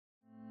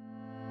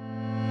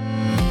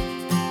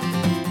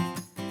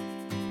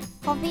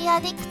Hobby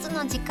Addicts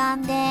の時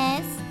間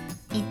です。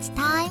It's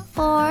time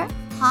for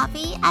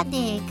Hobby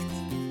Addicts.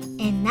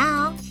 And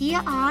now,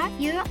 here are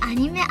your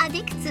anime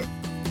addicts.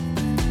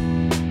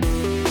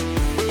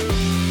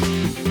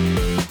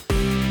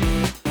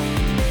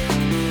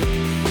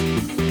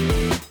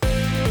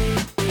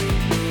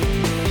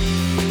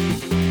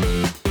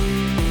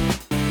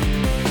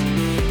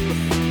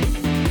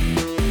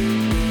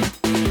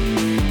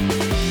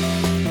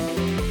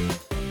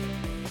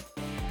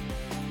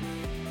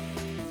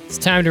 It's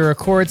time to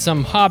record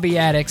some Hobby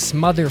Addicts,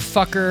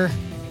 motherfucker.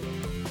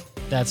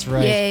 That's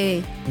right.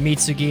 Yay.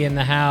 Mitsugi in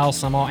the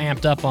house. I'm all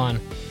amped up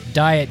on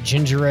Diet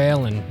Ginger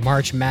Ale and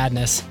March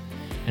Madness.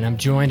 And I'm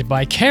joined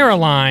by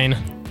Caroline,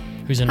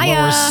 who's in Hiya.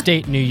 Lower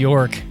State, New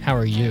York. How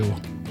are you?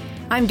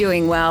 I'm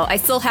doing well. I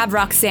still have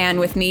Roxanne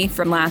with me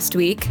from last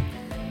week.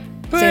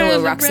 Say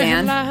hello,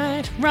 Roxanne.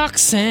 Light,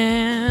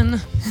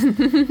 Roxanne.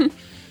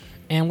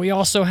 And we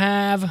also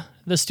have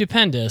the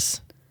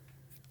stupendous,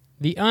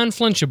 the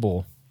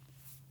unflinchable,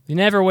 the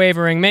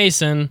never-wavering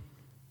Mason.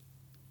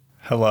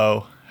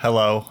 Hello.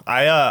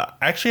 I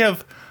actually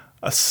have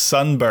a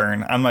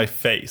sunburn on my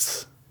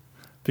face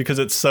because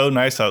it's so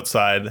nice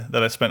outside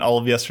that I spent all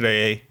of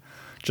yesterday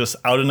just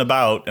out and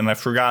about, and I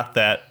forgot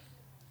that,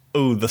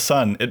 the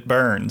sun, it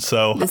burns.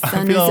 So The sun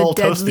I'm is feeling a little a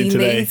deadly toasty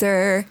today.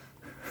 laser.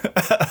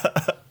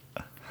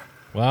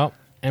 Well,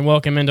 and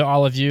welcome into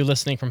all of you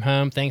listening from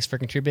home. Thanks for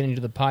contributing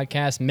to the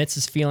podcast. Mitz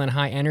is feeling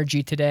high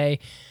energy today.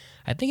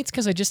 I think it's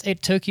because I just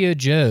ate Tokyo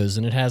Joe's,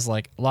 and it has,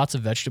 like, lots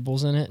of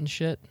vegetables in it and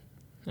shit.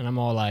 And I'm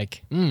all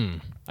like, I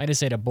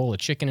just ate a bowl of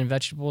chicken and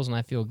vegetables, and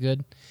I feel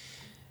good.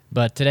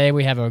 But today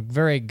we have a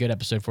very good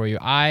episode for you.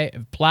 I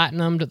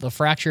platinumed the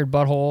Fractured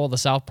Butthole, the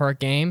South Park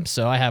game,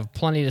 so I have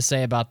plenty to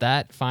say about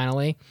that,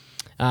 finally.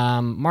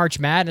 March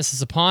Madness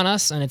is upon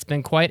us, and it's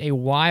been quite a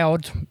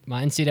wild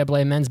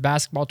NCAA men's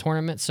basketball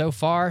tournament so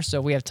far. So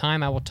if we have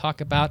time, I will talk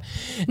about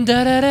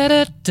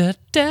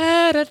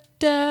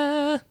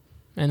da-da-da-da-da-da-da.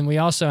 And we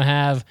also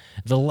have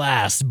The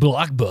Last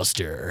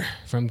Blockbuster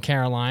from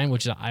Caroline,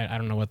 which I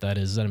don't know what that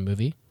is. Is that a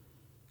movie?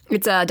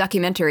 It's a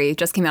documentary. It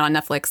just came out on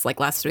Netflix like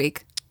last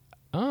week.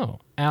 Oh,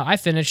 I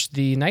finished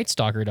the Night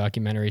Stalker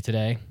documentary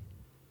today.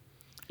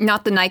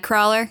 Not the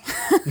Nightcrawler.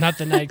 Not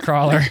the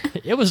Nightcrawler.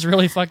 It was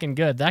really fucking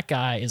good. That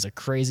guy is a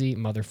crazy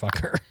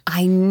motherfucker.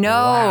 I know.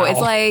 Wow. It's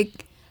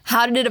like,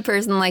 how did a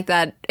person like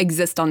that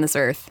exist on this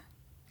earth?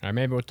 All right,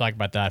 maybe we'll talk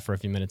about that for a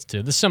few minutes,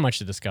 too. There's so much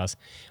to discuss.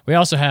 We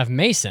also have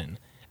Mason,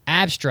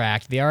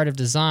 Abstract, The Art of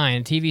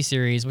Design TV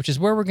series, which is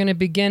where we're going to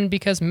begin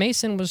because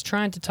Mason was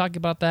trying to talk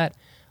about that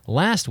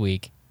last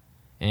week.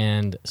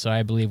 And so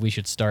I believe we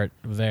should start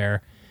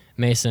there.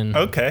 Mason,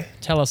 Okay.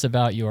 Tell us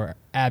about your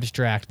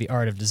Abstract, The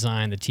Art of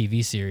Design, the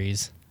TV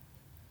series.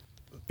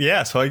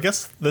 Yeah, so I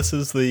guess this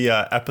is the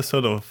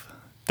episode of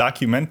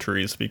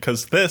documentaries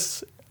because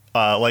this,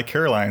 like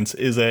Caroline's,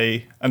 is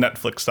a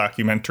Netflix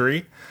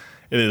documentary.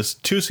 It is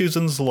 2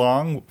 seasons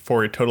long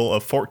for a total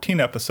of 14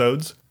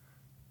 episodes.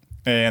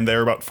 And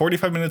they're about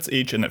 45 minutes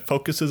each, and it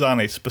focuses on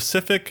a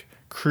specific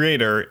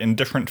creator in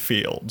different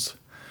fields.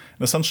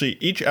 And essentially,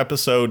 each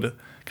episode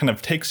kind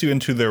of takes you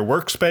into their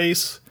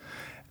workspace,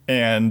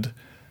 and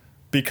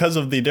because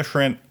of the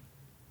different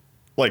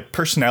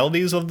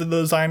personalities of the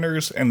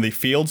designers and the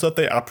fields that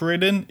they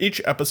operate in,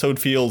 each episode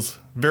feels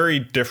very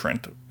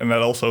different. And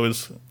that also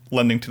is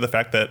lending to the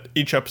fact that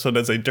each episode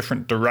has a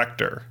different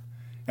director.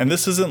 And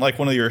this isn't like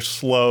one of your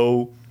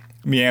slow,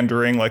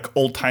 meandering,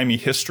 old-timey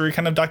history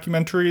kind of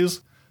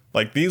documentaries.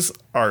 These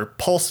are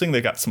pulsing.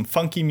 They got some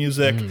funky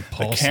music.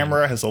 The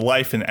camera has a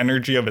life and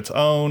energy of its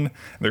own.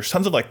 There's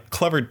tons of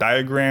clever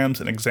diagrams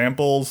and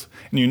examples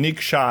and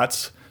unique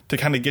shots to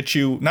kind of get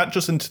you not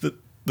just into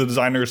the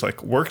designer's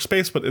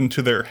workspace, but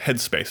into their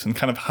headspace and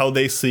kind of how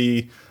they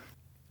see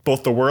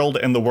both the world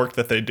and the work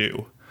that they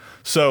do.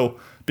 So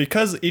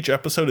because each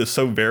episode is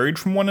so varied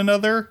from one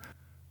another,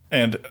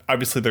 and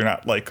obviously they're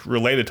not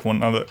related to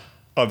one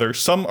another,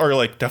 some are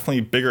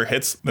definitely bigger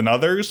hits than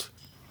others.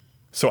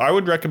 So I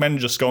would recommend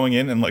just going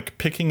in and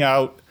picking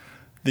out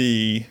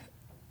the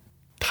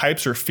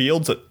types or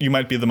fields that you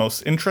might be the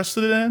most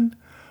interested in,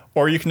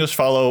 or you can just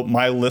follow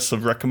my list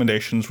of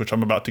recommendations, which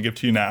I'm about to give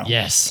to you now.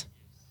 Yes.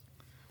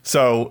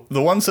 So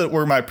the ones that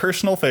were my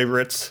personal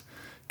favorites,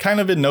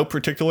 kind of in no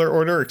particular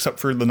order except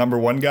for the number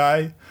one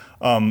guy.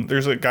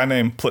 There's a guy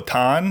named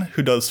Platon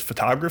who does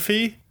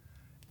photography,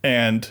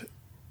 and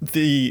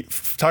the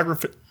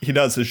photography he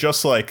does is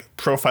just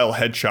profile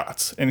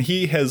headshots, and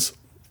he has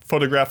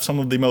photographed some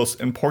of the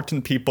most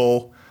important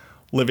people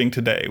living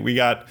today. We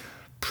got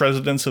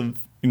presidents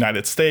of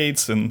United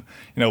States and,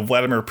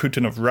 Vladimir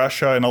Putin of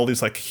Russia and all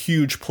these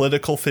huge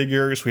political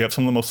figures. We have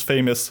some of the most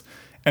famous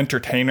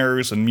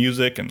entertainers and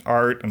music and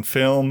art and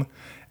film.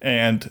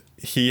 And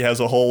he has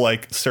a whole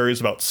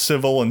series about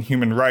civil and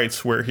human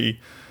rights where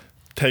he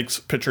takes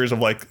pictures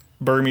of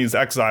Burmese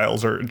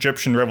exiles or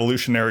Egyptian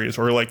revolutionaries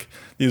or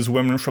these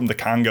women from the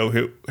Congo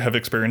who have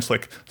experienced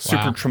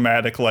super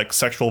traumatic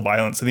sexual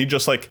violence. And he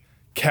just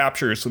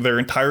captures their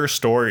entire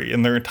story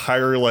and their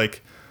entire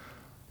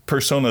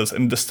personas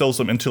and distills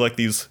them into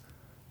these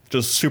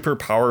just super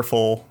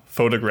powerful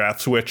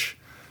photographs, which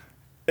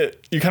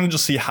you kind of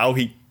just see how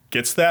he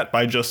gets that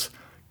by just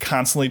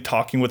constantly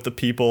talking with the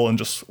people and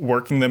just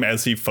working them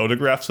as he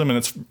photographs them, and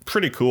it's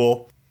pretty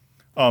cool.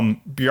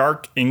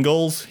 Bjarke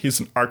Ingels, he's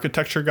an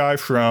architecture guy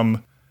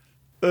from,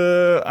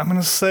 I'm going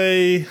to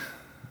say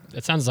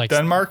It sounds like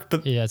Denmark,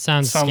 but yeah, it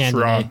sounds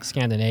wrong.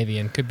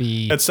 Scandinavian. Could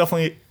be. It's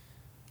definitely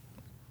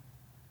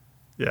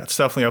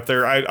up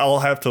there. I'll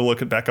have to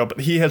look it back up,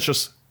 but he has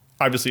just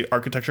obviously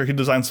architecture. He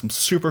designed some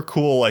super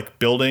cool like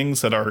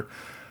buildings that are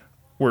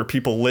where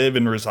people live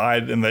and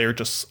reside, and they are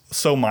just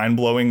so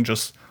mind-blowing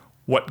just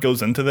what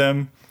goes into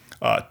them.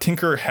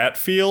 Tinker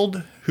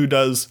Hatfield, who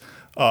does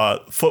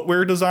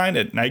footwear design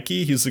at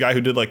Nike. He's the guy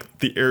who did like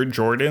the Air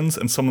Jordans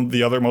and some of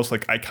the other most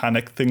like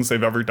iconic things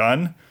they've ever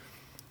done.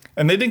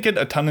 And they didn't get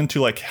a ton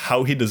into like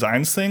how he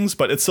designs things,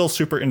 but it's still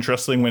super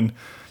interesting when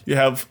you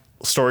have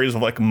stories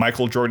of like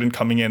Michael Jordan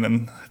coming in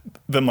and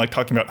them like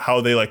talking about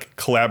how they like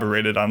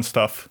collaborated on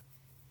stuff.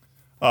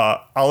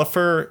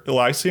 Oliver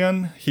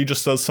Elysian, he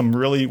just does some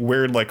really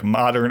weird like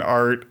modern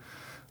art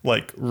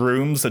like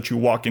rooms that you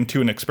walk into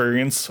and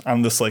experience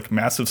on this like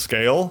massive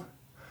scale.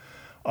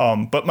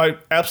 But my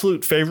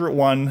absolute favorite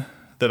one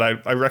that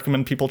I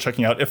recommend people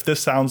checking out, if this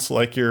sounds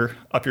like you're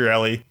up your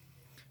alley,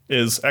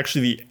 is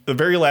actually the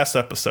very last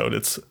episode.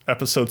 It's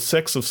episode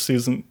 6 of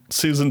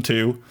season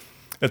 2.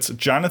 It's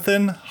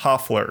Jonathan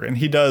Hoffler, and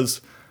he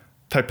does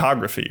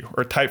typography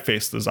or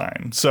typeface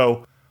design.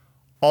 So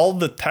all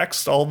the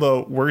text, all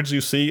the words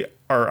you see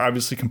are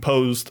obviously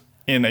composed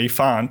in a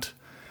font,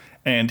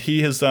 and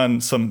he has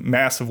done some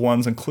massive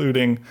ones,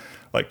 including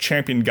like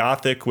Champion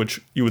Gothic,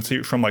 which you would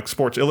see from like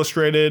Sports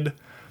Illustrated,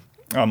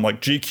 like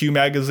GQ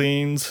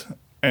magazines,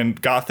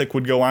 and Gothic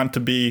would go on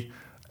to be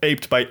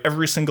aped by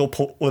every single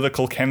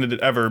political candidate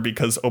ever,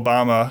 because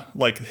Obama,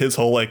 like his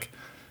whole like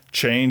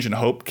change and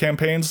hope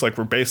campaigns like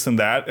were based in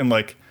that, and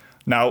like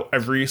now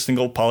every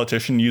single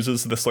politician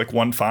uses this like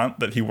one font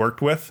that he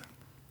worked with.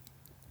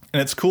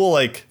 And it's cool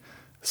like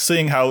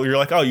seeing how you're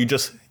like, oh,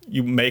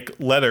 you make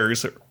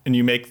letters and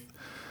you make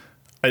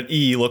an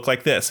E look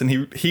like this,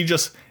 and he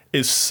just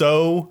is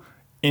so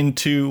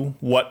into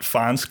what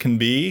fonts can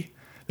be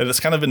that it's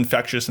kind of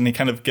infectious, and he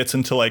kind of gets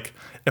into like,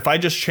 if I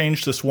just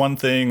change this one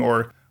thing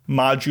or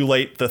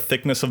modulate the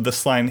thickness of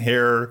this line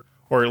here,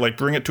 or like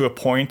bring it to a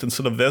point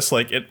instead of this,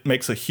 like it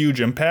makes a huge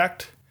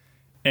impact,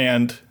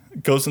 and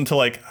goes into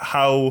like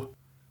how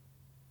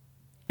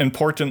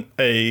important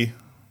a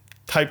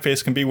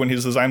typeface can be when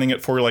he's designing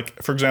it for,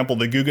 like, for example,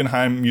 the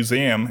Guggenheim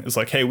Museum is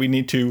like, hey, we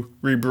need to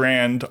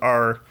rebrand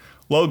our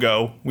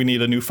logo. We need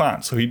a new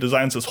font. So he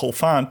designs this whole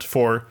font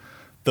for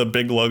the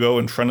big logo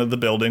in front of the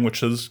building,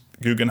 which is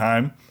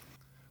Guggenheim.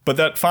 But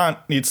that font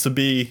needs to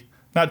be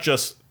not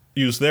just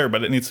used there,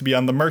 but it needs to be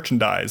on the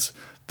merchandise,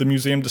 the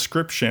museum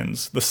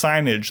descriptions, the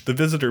signage, the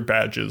visitor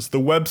badges, the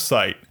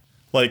website.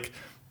 Like,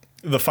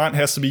 the font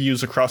has to be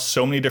used across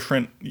so many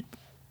different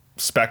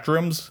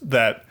spectrums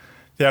that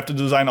they have to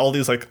design all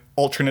these like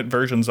alternate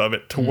versions of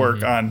it to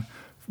work on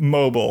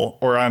mobile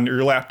or on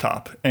your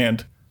laptop.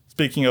 And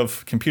speaking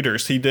of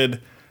computers, he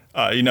did,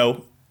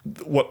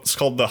 what's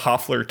called the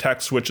Hoffler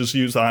text, which is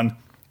used on,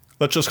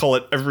 let's just call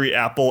it every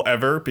Apple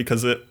ever,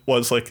 because it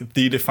was like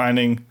the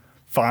defining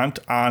font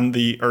on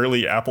the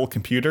early Apple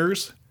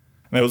computers.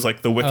 And it was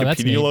like the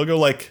Wikipedia logo.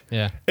 Like,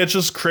 yeah, it's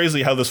just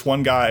crazy how this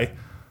one guy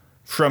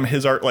from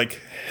his art, like,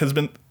 has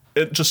been,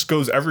 it just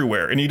goes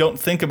everywhere. And you don't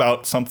think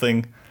about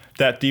something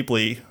that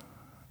deeply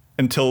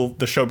until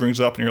the show brings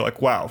it up and you're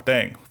like, wow,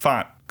 dang,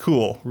 font,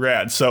 cool,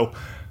 rad. So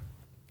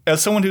as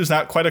someone who's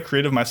not quite a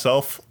creative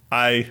myself,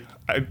 I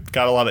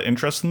got a lot of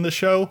interest in the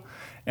show.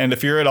 And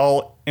if you're at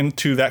all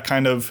into that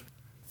kind of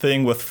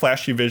thing with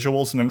flashy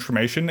visuals and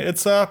information,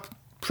 it's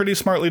pretty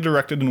smartly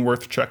directed and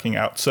worth checking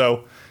out.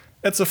 So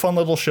it's a fun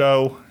little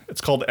show.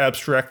 It's called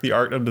Abstract: The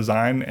Art of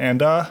Design,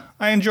 and I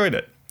enjoyed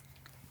it.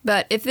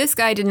 But if this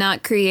guy did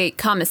not create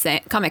Comic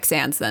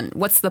Sans, then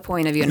what's the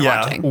point of you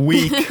watching?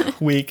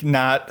 Weak,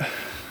 not...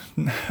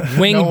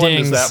 Wingdings. No one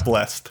is that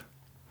blessed.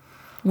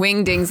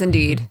 Wingdings,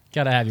 indeed.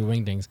 Gotta have your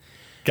wingdings.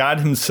 God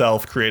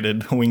himself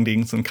created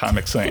Wingdings and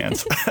Comic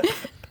Sans.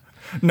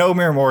 No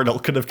mere mortal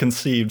could have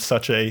conceived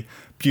such a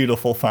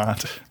beautiful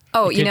font.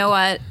 Oh, you know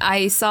what?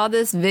 I saw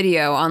this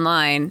video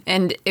online,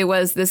 and it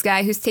was this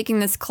guy who's taking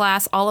this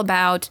class all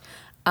about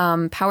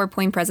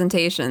PowerPoint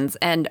presentations.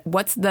 And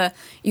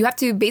you have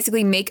to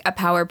basically make a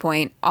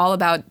PowerPoint all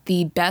about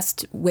the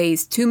best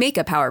ways to make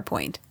a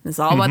PowerPoint. That's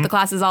all what the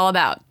class is all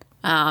about.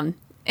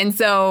 And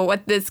so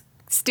what this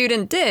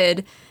student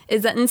did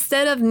is that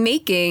instead of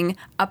making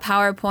a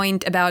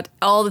PowerPoint about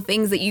all the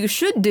things that you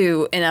should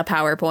do in a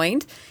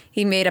PowerPoint,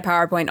 he made a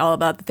PowerPoint all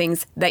about the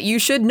things that you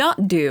should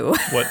not do.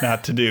 What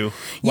not to do.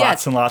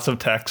 Lots and lots of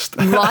text.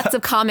 Lots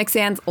of Comic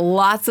Sans,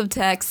 lots of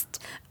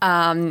text,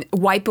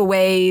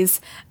 wipeaways,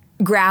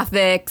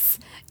 graphics,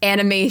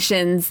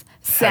 animations,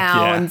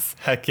 sounds.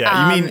 Heck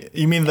yeah.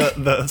 You mean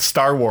the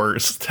Star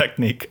Wars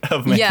technique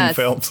of making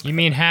films. You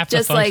mean half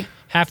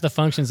the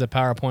functions that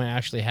PowerPoint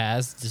actually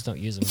has, just don't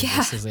use them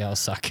because they all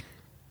suck.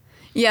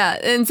 Yeah,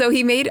 and so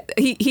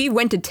he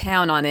went to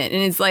town on it,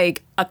 and it's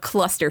like a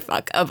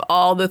clusterfuck of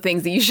all the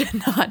things that you should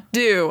not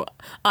do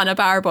on a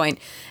PowerPoint.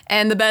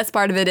 And the best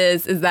part of it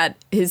is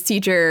that his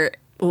teacher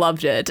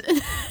loved it.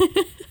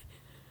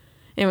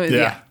 It was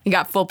he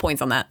got full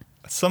points on that.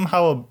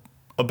 Somehow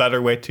a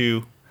better way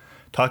to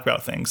talk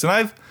about things. And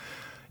I've,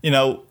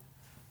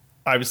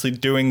 obviously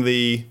doing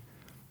the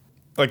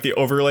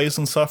overlays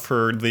and stuff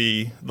for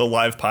the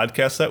live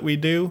podcast that we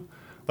do.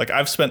 Like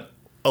I've spent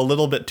a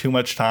little bit too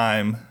much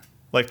time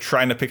like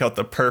trying to pick out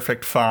the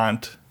perfect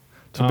font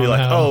to be like,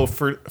 no.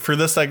 For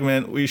this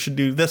segment we should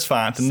do this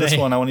font, and this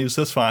one I want to use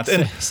this font.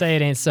 And say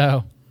it ain't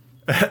so.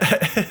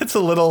 it's a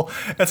little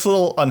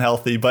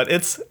unhealthy, but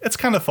it's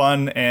kind of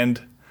fun,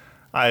 and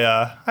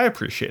I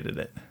appreciated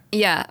it.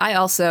 Yeah, I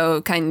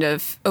also kind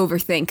of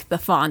overthink the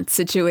font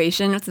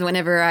situation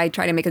whenever I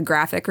try to make a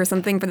graphic or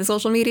something for the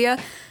social media.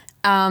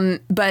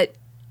 But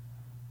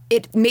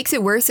it makes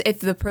it worse if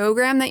the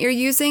program that you're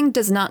using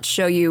does not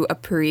show you a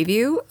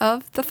preview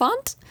of the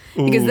font.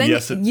 Because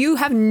then you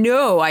have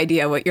no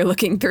idea what you're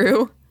looking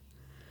through.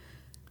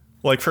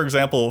 Like, for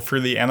example, for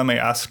the anime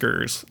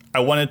Oscars, I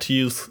wanted to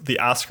use the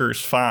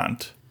Oscars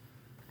font,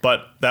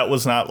 but that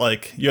was not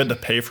like, you had to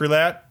pay for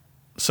that.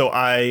 So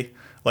I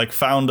like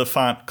found a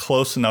font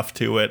close enough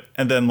to it,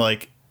 and then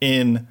like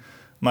in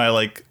my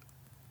like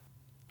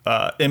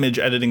image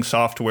editing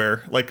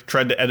software, like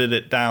tried to edit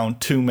it down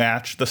to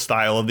match the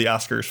style of the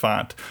Oscars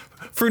font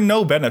for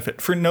no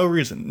benefit, for no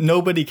reason.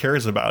 Nobody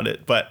cares about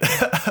it, but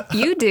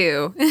you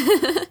do.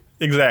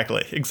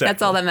 Exactly.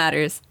 That's all that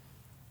matters.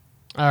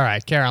 All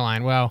right,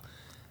 Caroline. Well,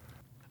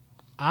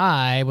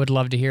 I would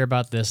love to hear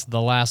about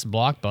the last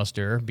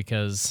blockbuster,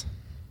 because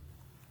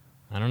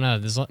I don't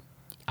know.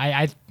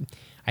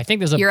 I think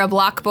there's You're a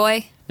block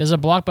boy? There's a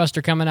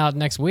blockbuster coming out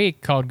next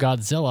week called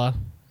Godzilla,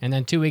 and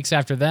then 2 weeks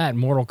after that,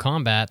 Mortal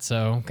Kombat.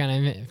 So I'm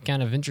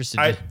kind of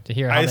interested to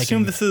hear how I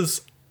assume this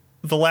is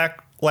the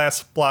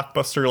last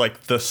blockbuster,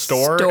 like the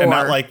store, and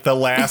not like the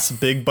last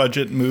big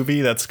budget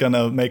movie that's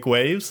gonna make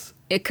waves.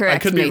 Correct, I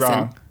could Mason. be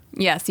wrong.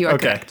 Yes, you are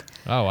correct.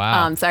 Oh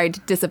wow. Sorry to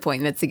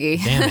disappoint,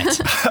 Mitsugi. Damn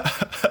it.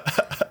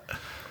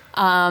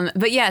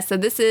 But yeah, so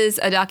this is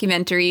a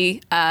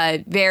documentary,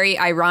 very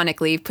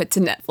ironically put to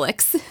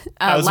Netflix.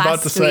 I was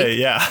about to say,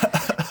 yeah.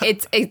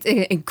 It's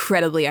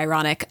incredibly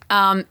ironic.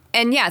 And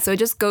yeah, so it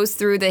just goes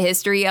through the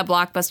history of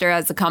Blockbuster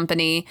as a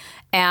company,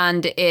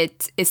 and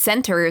it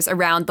centers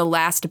around the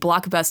last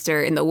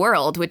Blockbuster in the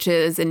world, which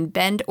is in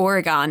Bend,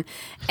 Oregon.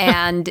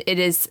 And it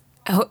is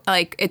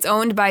like, it's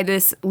owned by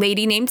this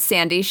lady named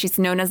Sandy. She's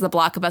known as the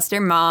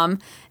Blockbuster mom.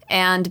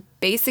 And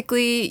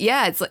basically,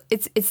 yeah,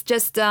 it's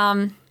just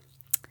a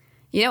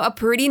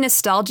pretty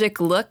nostalgic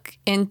look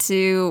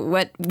into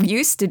what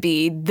used to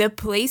be the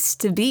place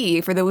to be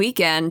for the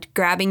weekend,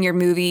 grabbing your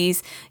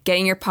movies,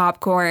 getting your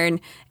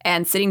popcorn,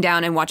 and sitting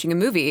down and watching a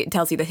movie. It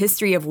tells you the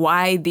history of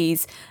why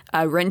these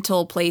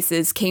rental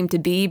places came to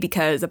be,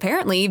 because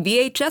apparently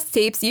VHS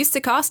tapes used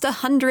to cost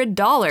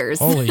 $100.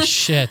 Holy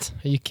shit.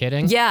 Are you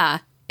kidding? Yeah,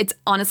 it's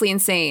honestly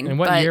insane. And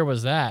what year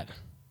was that?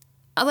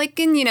 Like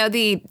in,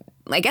 the,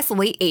 I guess,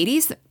 late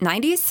 80s,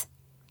 90s?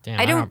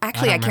 Damn, I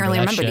can't really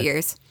remember the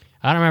years.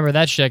 I don't remember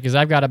that shit, because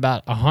I've got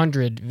about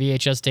 100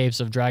 VHS tapes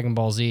of Dragon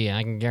Ball Z, and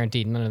I can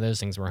guarantee none of those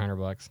things were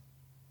 $100.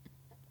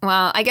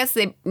 Well, I guess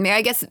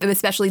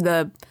especially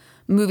the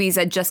movies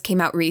that just came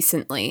out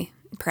recently,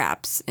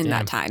 perhaps in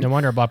that time. No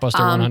wonder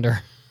Blockbuster went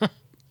under.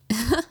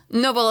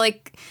 No, but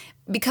like,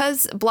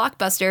 because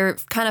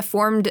Blockbuster kind of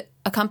formed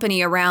a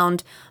company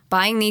around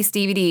buying these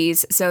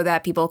DVDs so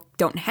that people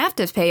don't have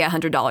to pay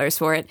 $100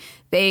 for it,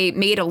 they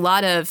made a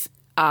lot of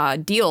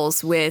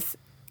deals with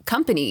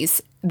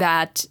companies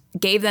that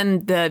gave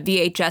them the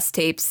VHS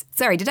tapes.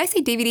 Sorry, did I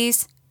say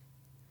DVDs?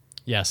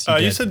 Yes,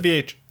 you said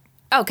VHS.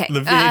 Okay. The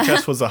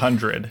VHS was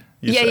 100.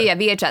 Yeah,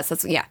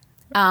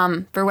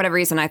 VHS. For whatever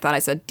reason, I thought I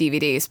said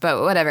DVDs,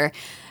 but whatever.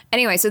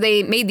 Anyway, so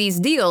they made these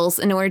deals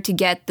in order to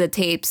get the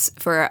tapes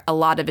for a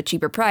lot of a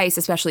cheaper price,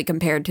 especially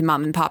compared to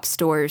mom and pop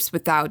stores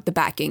without the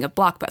backing of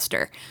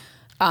Blockbuster.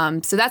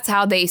 So that's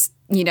how they,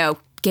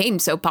 became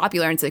so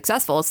popular and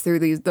successful, is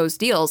through those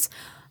deals.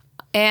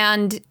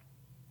 And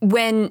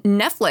when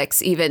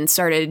Netflix even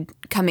started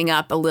coming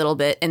up a little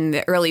bit in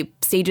the early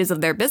stages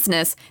of their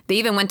business, they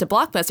even went to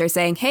Blockbuster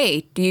saying,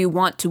 hey, do you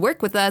want to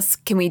work with us?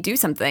 Can we do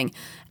something?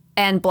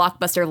 And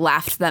Blockbuster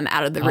laughed them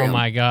out of the room. Oh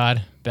my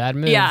God. Bad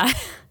move. Yeah.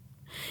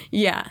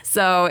 Yeah.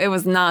 So it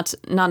was not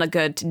a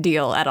good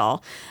deal at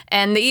all.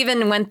 And they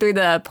even went through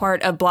the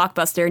part of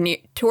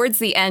Blockbuster towards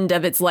the end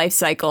of its life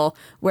cycle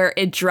where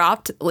it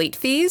dropped late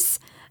fees.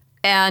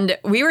 And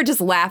we were just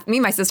laughing. Me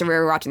and my sister, we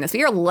were watching this.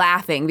 We were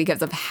laughing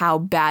because of how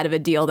bad of a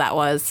deal that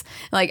was.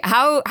 Like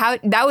how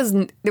that was.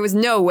 There was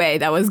no way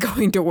that was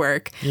going to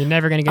work. You're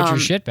never going to get your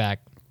shit back.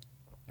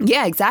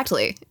 Yeah,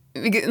 exactly.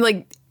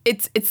 Like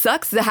it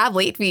sucks to have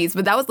late fees,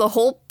 but that was the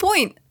whole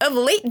point of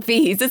late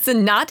fees, is to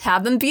not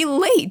have them be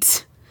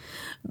late.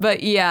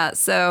 But yeah,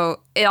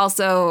 so it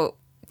also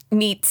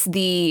meets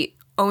the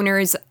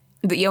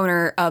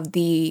owner of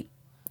the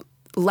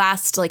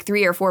last like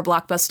 3 or 4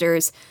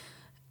 Blockbusters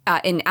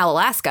in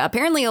Alaska.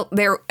 Apparently,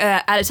 there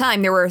at a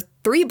time there were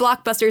 3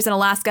 Blockbusters in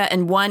Alaska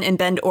and 1 in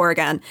Bend,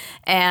 Oregon,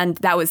 and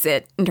that was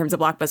it in terms of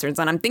Blockbusters.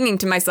 And I'm thinking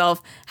to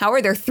myself, how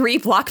are there 3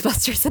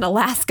 Blockbusters in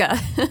Alaska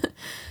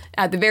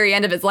at the very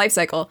end of its life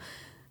cycle?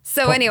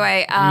 So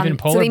anyway, even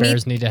polar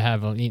bears need to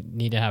have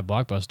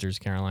Blockbusters,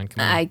 Caroline.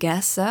 Come on. I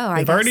guess so.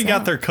 They've already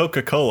got their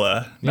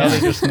Coca-Cola. Now they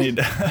just need.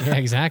 Yeah,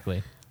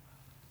 exactly.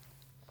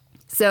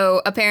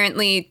 So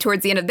apparently,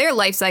 towards the end of their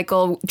life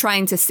cycle,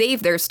 trying to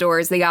save their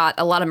stores, they got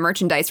a lot of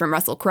merchandise from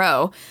Russell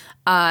Crowe,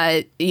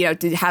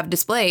 to have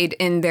displayed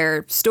in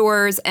their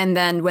stores. And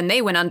then when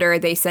they went under,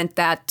 they sent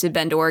that to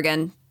Bend,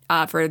 Oregon,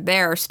 for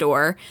their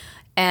store.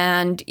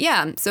 And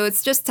yeah, so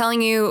it's just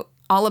telling you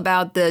all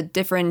about the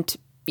different,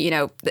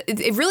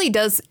 it really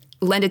does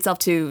lend itself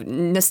to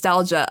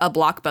nostalgia, a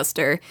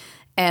Blockbuster,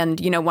 and,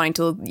 wanting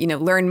to,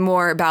 learn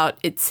more about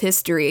its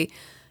history.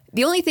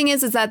 The only thing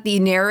is that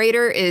the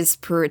narrator is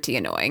pretty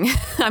annoying.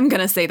 I'm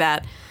going to say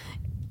that.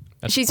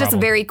 She's just a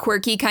very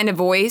quirky kind of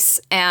voice,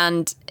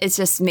 and it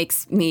just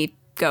makes me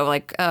go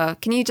like,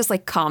 can you just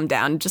like calm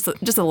down just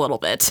a little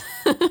bit?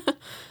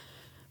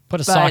 Put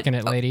a sock in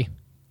it, lady.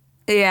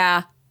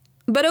 Yeah.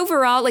 But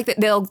overall, like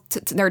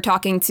they're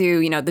talking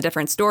to, the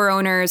different store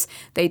owners.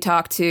 They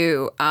talk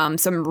to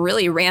some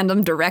really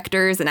random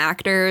directors and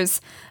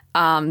actors.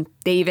 They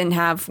even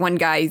have one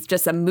guy who's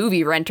just a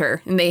movie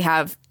renter, and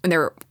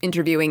they're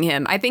interviewing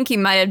him. I think he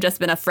might have just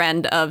been a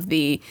friend of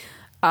the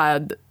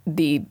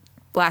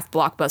Black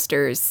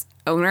Blockbusters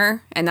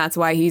owner, and that's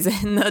why he's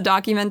in the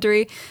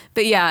documentary.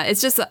 But yeah,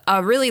 it's just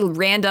a really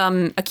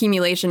random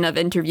accumulation of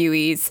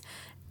interviewees.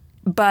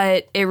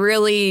 But it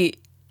really,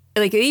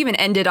 it even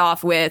ended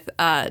off with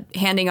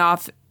handing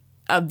off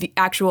the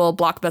actual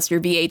Blockbuster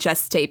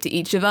VHS tape to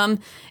each of them,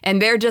 and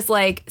they're just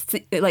like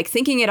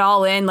sinking it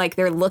all in. Like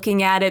they're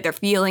looking at it, they're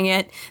feeling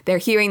it, they're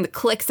hearing the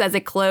clicks as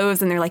it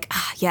closes, and they're like,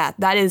 yeah,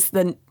 that is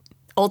the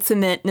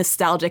ultimate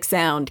nostalgic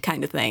sound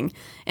kind of thing.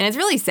 And it's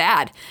really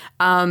sad.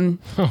 But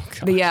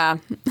yeah.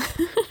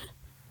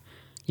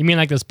 You mean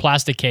like those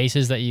plastic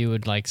cases that you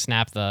would like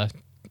snap the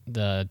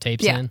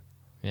tapes in?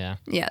 Yeah.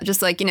 Yeah,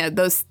 just like,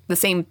 the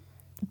same,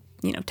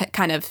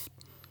 kind of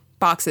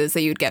boxes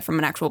that you'd get from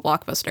an actual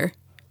Blockbuster.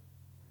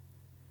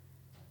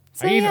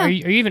 So, are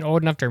you even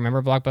old enough to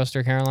remember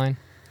Blockbuster, Caroline?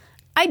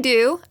 I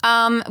do.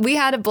 We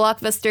had a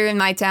Blockbuster in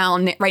my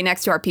town right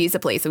next to our pizza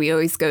place that we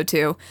always go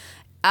to.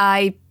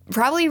 I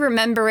probably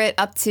remember it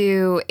up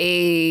to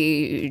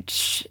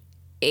age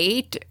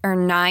 8 or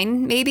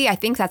 9, maybe. I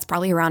think that's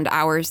probably around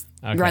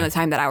around the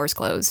time that ours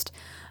closed.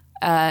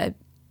 Yeah,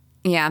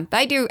 but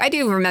I do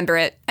remember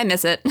it. I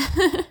miss it.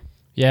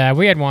 Yeah,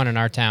 we had one in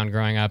our town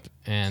growing up,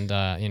 and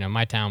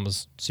my town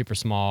was super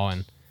small,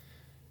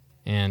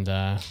 and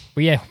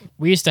we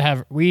used to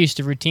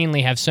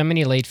routinely have so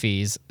many late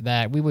fees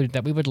that we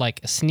would like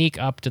sneak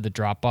up to the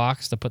drop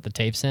box to put the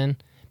tapes in,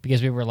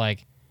 because we were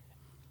like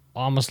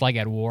almost like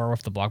at war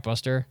with the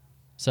Blockbuster.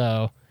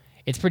 So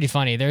it's pretty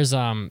funny. There's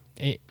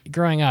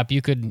growing up,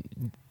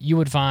 you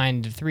would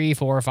find 3,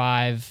 4,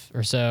 5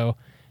 or so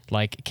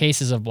like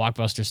cases of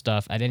Blockbuster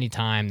stuff at any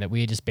time that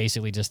we just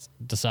basically just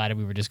decided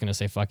we were just gonna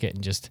say fuck it,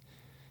 and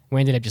we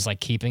ended up just like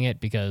keeping it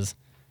because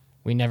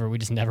we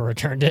just never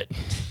returned it.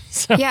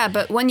 So. Yeah,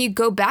 but when you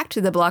go back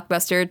to the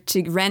Blockbuster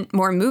to rent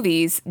more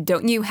movies,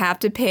 don't you have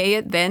to pay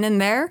it then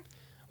and there?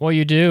 Well,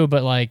 you do,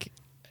 but like,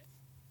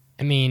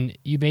 I mean,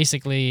 you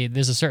basically,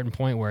 there's a certain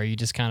point where you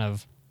just kind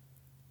of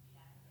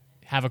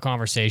have a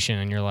conversation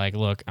and you're like,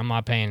 look, I'm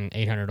not paying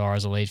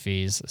 $800 of late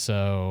fees,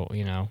 so,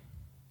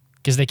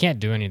 because they can't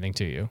do anything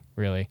to you,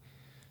 really.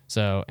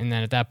 So, and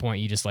then at that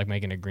point, you just like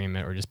make an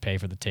agreement or just pay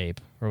for the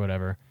tape or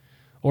whatever.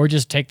 Or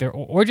just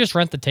or just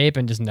rent the tape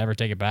and just never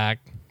take it back.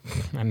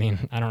 I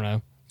mean, I don't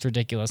know. It's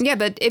ridiculous. Yeah,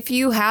 but if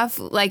you have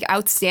like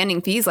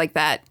outstanding fees like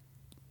that,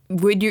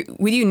 would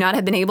you not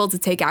have been able to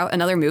take out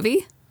another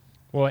movie?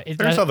 Well,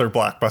 there's other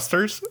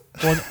Blockbusters.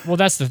 Well,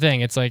 that's the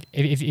thing. It's like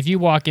if you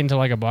walk into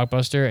like a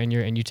Blockbuster and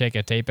you take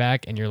a tape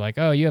back and you're like,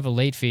 oh, you have a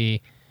late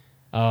fee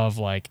of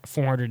like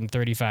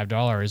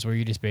 $435, where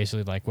you just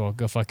basically like, well,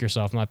 go fuck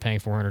yourself. I'm not paying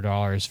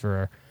 $400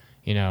 for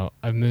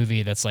a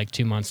movie that's like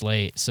 2 months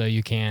late. So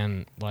you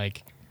can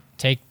like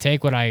take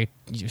what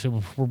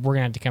so we're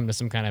gonna have to come to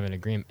some kind of an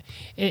agreement.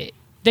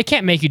 They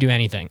can't make you do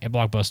anything at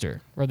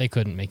Blockbuster, or they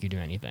couldn't make you do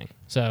anything.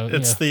 So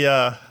it's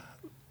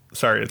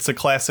it's the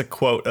classic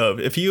quote of,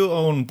 if you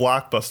own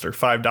Blockbuster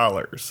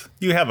 $5,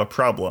 you have a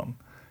problem.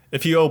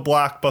 If you owe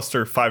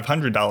Blockbuster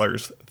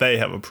 $500, they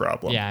have a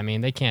problem. Yeah, I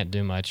mean, they can't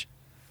do much.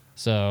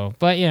 So,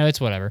 but it's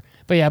whatever.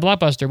 But yeah,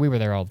 Blockbuster, we were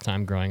there all the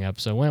time growing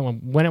up. So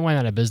when it went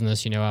out of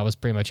business, I was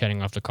pretty much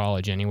heading off to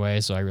college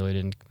anyway, so I really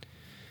didn't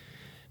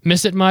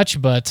miss it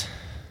much. But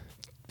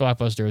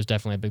Blockbuster was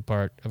definitely a big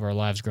part of our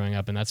lives growing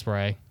up, and that's where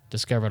I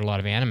discovered a lot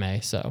of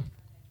anime. So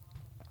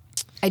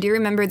I do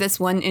remember this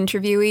one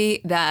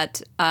interviewee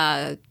that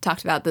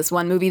talked about this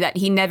one movie that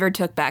he never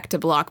took back to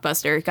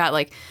Blockbuster. It got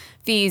like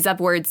fees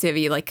upwards of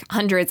like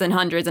hundreds and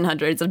hundreds and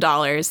hundreds of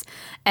dollars.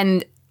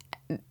 And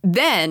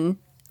then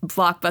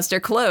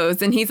Blockbuster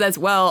closed. And he says,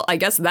 well, I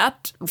guess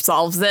that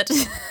solves it.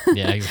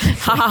 Yeah, exactly.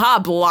 Ha ha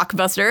ha,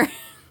 Blockbuster.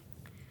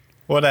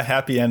 What a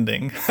happy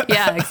ending.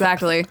 Yeah,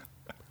 exactly.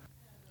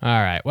 All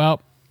right.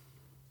 Well,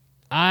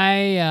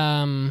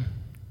 I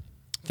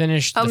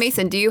finished. Oh,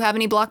 Mason, do you have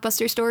any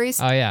Blockbuster stories?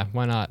 Oh yeah,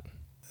 why not?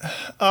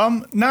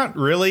 Not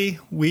really.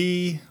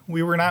 We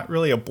were not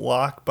really a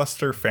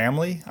Blockbuster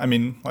family. I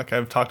mean, like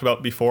I've talked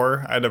about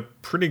before, I had a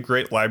pretty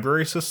great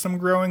library system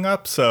growing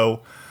up,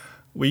 so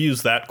we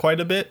used that quite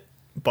a bit.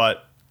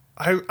 But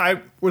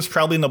I was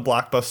probably in the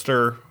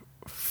Blockbuster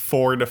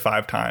 4 to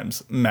 5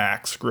 times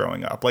max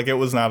growing up. Like, it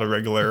was not a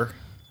regular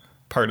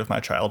part of my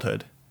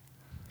childhood.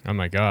 Oh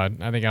my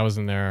God, I think I was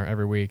in there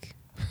every week,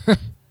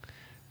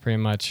 pretty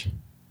much.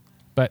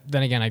 But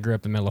then again, I grew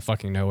up in the middle of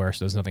fucking nowhere,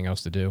 so there's nothing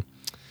else to do.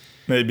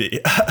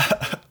 Maybe.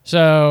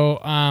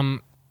 So, I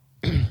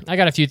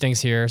got a few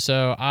things here.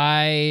 So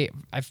I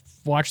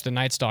watched The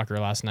Night Stalker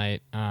last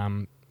night,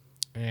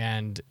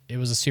 and it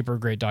was a super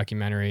great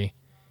documentary.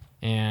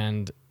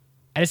 And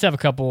I just have a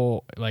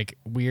couple like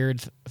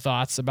weird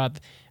thoughts about.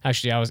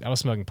 Actually, I was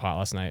smoking pot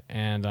last night,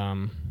 and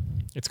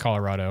it's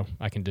Colorado.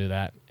 I can do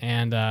that.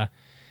 And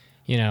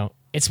you know,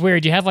 it's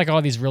weird. You have like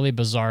all these really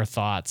bizarre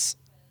thoughts,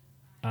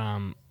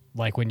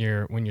 like when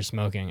you're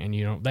smoking, and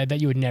you don't that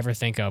you would never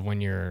think of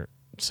when you're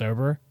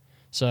sober.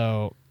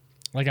 So,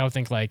 like I would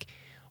think like,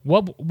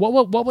 what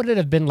would it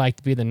have been like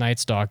to be the Night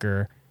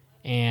Stalker,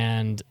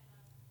 and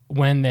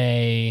when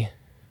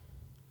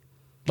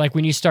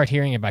you start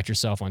hearing about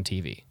yourself on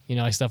TV, you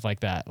know, like stuff like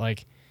that,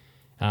 like,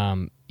 you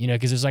know,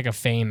 because there's like a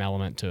fame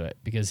element to it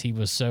because he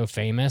was so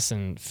famous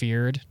and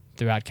feared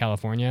throughout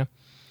California.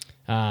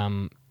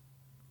 So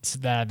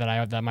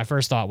that my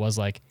first thought was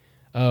like,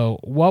 oh,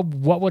 what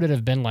would it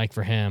have been like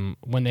for him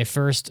when he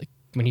first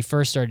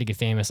started to get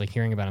famous, like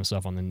hearing about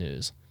himself on the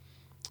news,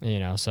 you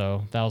know?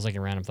 So that was like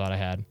a random thought I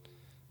had.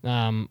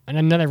 And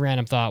another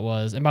random thought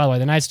was, and by the way,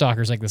 the Night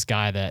Stalker is like this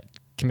guy that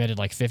committed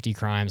like 50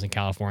 crimes in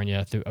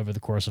California over the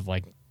course of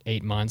like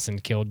 8 months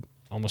and killed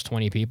almost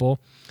 20 people.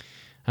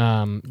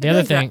 The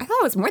other thing, I thought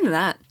it was more than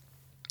that.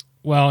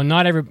 well,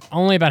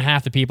 only about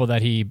half the people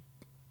that he,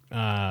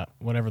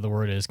 whatever the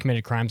word is,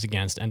 committed crimes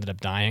against ended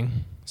up dying.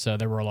 So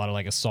there were a lot of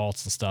like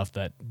assaults and stuff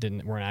that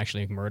weren't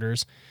actually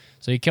murders.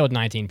 So he killed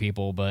 19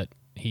 people, but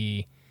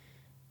he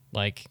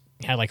like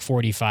had like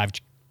 45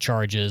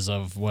 charges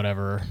of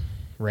whatever,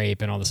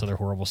 rape and all this other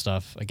horrible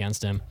stuff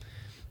against him.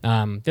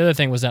 The other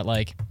thing was that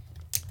like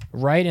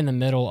right in the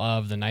middle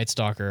of the Night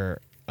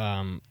Stalker,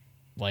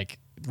 like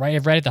right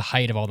at the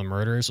height of all the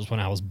murders was when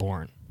I was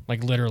born.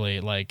 Like literally,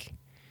 like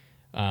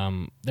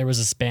there was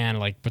a span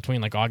like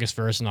between like August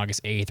 1st and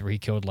August 8th where he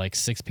killed like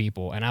 6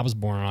 people, and I was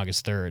born on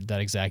August 3rd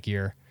that exact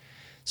year.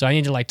 So I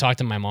need to like talk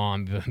to my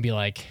mom and be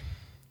like,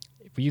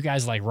 were you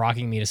guys like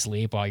rocking me to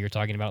sleep while you're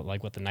talking about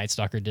like what the Night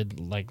Stalker did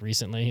like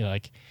recently?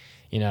 Like,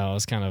 you know, it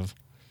was kind of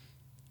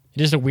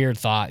just a weird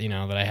thought, you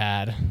know, that I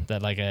had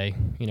that like I,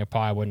 you know,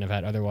 probably wouldn't have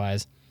had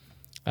otherwise.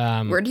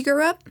 Where'd you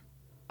grow up?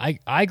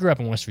 I grew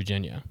up in West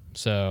Virginia,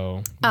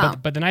 so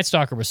but the Night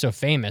Stalker was so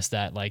famous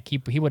that like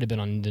he would have been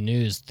on the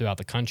news throughout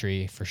the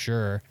country for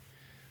sure,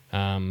 you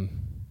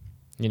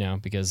know,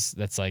 because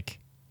that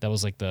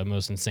was like the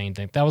most insane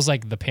thing. That was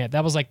like the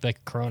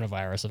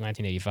coronavirus of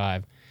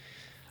 1985.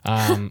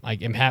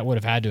 Like it would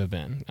have had to have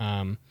been.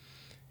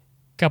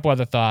 Couple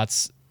other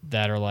thoughts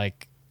that are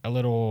like a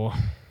little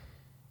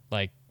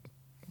like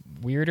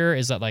weirder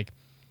is that like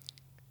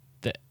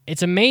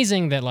it's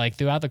amazing that like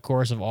throughout the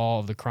course of all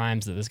of the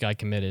crimes that this guy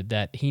committed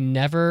that he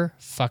never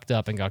fucked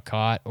up and got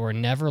caught or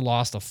never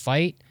lost a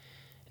fight,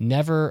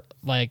 never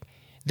like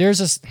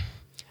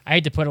I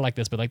hate to put it like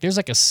this, but like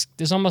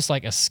there's almost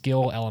like a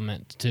skill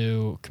element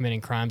to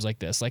committing crimes like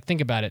this. Like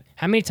think about it.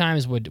 How many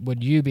times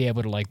would you be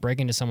able to like break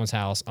into someone's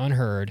house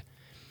unheard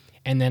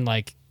and then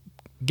like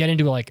get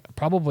into like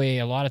probably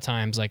a lot of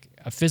times like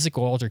a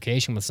physical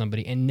altercation with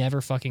somebody and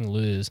never fucking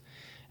lose?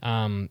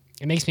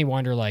 It makes me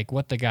wonder like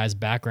what the guy's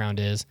background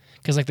is,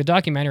 because like the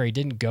documentary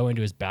didn't go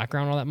into his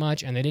background all that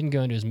much, and they didn't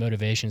go into his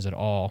motivations at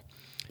all.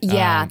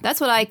 Yeah,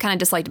 that's what I kind of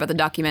disliked about the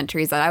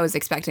documentaries, that I was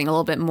expecting a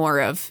little bit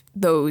more of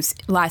those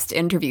last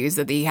interviews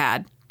that he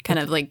had, kind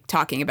of like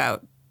talking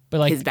about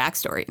like his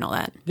backstory and all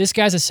that. This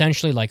guy's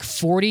essentially like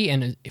 40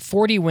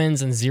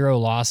 wins and 0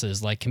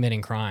 losses, like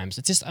committing crimes.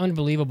 It's just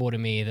unbelievable to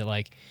me that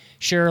like,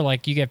 sure,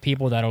 like you get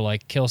people that'll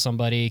like kill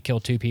somebody, kill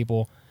 2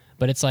 people,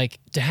 but it's like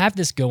to have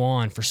this go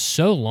on for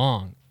so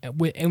long,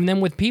 and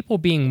then with people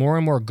being more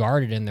and more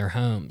guarded in their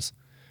homes,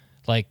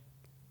 like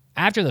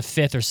after the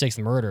 5th or 6th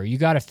murder, you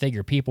got to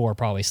figure people are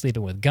probably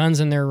sleeping with guns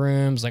in their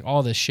rooms, like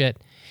all this shit,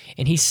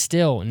 and he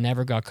still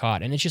never got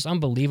caught, and it's just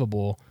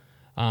unbelievable.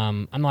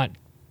 I'm not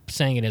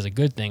saying it as a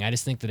good thing. I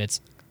just think that it's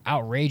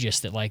outrageous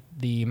that like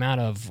the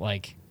amount of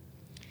like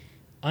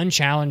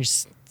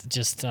unchallenged,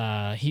 just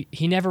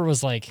he never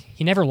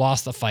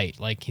lost the fight.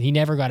 Like he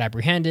never got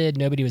apprehended.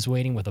 Nobody was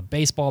waiting with a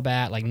baseball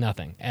bat. Like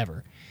nothing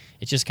ever.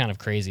 It's just kind of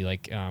crazy.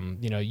 Like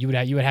you know, you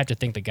would have to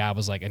think the guy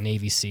was like a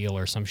Navy SEAL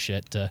or some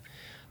shit to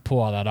pull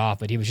all that off.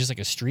 But he was just like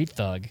a street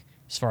thug,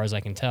 as far as I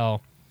can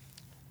tell.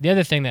 the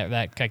other thing that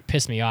like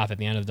pissed me off at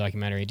the end of the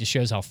documentary, it just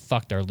shows how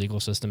fucked our legal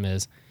system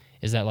is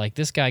that like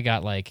this guy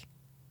got like,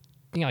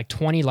 I think like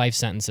 20 life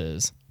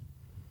sentences,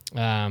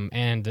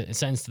 and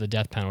sentenced to the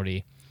death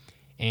penalty,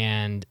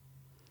 and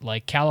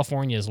like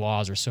California's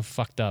laws are so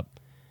fucked up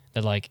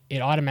that like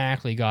it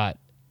automatically got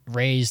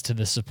raised to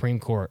the Supreme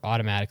Court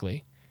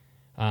automatically,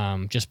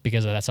 just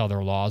because that's how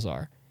their laws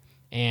are,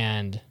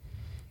 and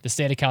the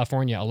state of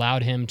California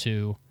allowed him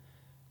to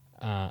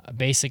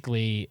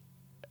basically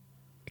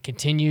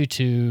continue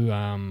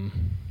to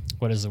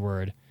what is the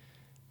word?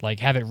 Like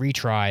have it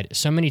retried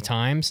so many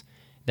times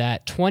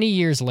that 20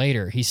 years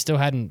later he still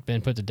hadn't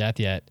been put to death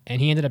yet, and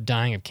he ended up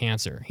dying of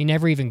cancer. He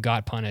never even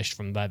got punished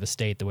by the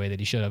state the way that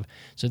he should have.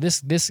 So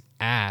this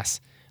ass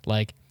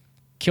like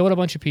killed a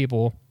bunch of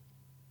people.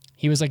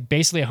 He was like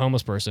basically a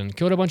homeless person,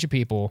 killed a bunch of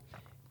people,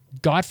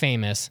 got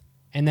famous,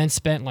 and then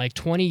spent like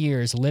 20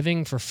 years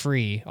living for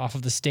free off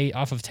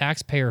of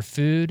taxpayer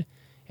food,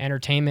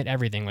 entertainment,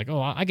 everything. Like,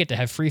 oh, I get to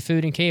have free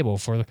food and cable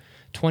for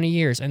 20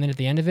 years. And then at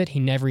the end of it, he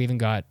never even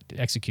got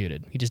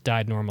executed. He just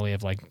died normally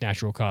of like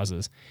natural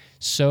causes.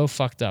 So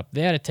fucked up.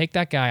 They had to take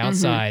that guy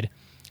outside.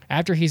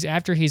 After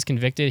he's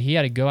convicted, he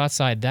had to go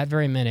outside that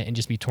very minute and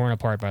just be torn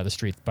apart by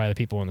the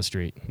people on the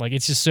street. Like,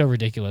 it's just so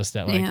ridiculous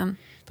that like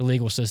the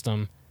legal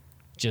system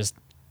just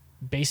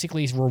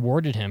basically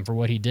rewarded him for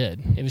what he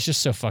did. It was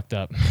just so fucked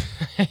up.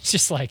 It's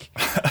just like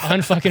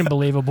unfucking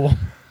believable.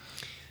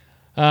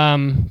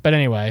 But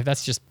anyway,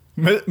 that's just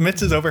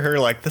Mitch is over here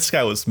like, this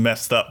guy was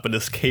messed up, but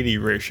his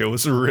KD ratio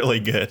was really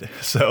good.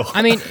 So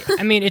I mean,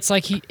 it's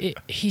like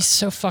he's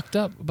so fucked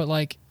up. But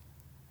like,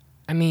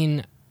 I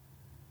mean,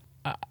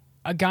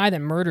 a guy that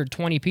murdered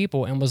 20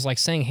 people and was like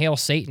saying "Hail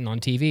Satan" on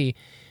TV,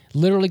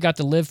 literally got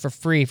to live for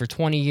free for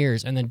 20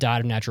 years and then died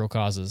of natural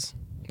causes.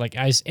 Like,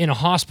 I was in a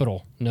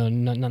hospital,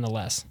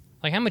 nonetheless.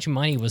 Like, how much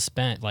money was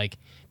spent, like,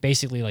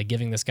 basically, like,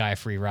 giving this guy a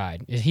free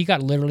ride? He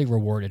got literally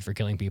rewarded for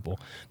killing people.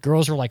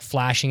 Girls were, like,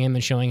 flashing him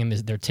and showing him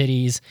their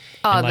titties.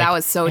 Oh, and, like, that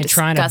was so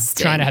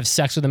disgusting. Trying to have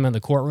sex with him in the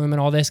courtroom and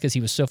all this because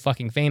he was so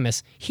fucking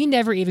famous. He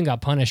never even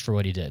got punished for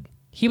what he did.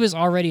 He was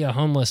already a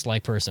homeless,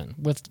 like, person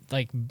with,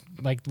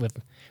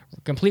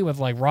 complete with,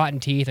 like,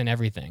 rotten teeth and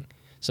everything.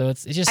 So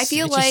it's just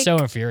so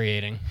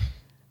infuriating.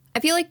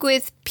 I feel like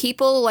with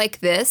people like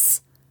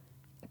this,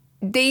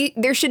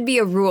 there should be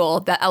a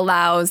rule that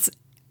allows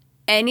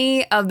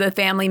any of the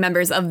family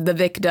members of the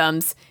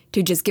victims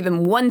to just give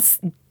him one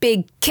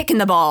big kick in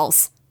the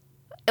balls,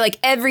 like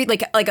a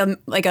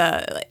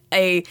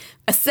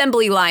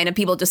assembly line of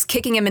people just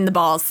kicking him in the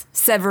balls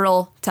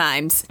several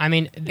times. I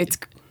mean,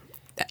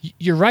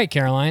 you're right,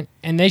 Caroline.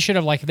 And they should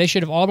have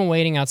all been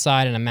waiting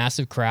outside in a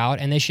massive crowd,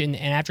 and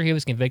after he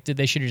was convicted,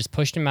 they should have just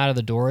pushed him out of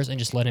the doors and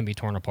just let him be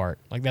torn apart.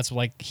 Like, that's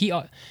like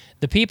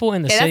the people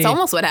in the city. That's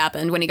almost what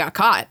happened when he got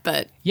caught.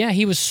 But yeah,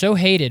 he was so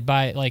hated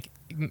by, like,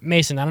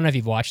 Mason. I don't know if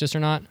you've watched this or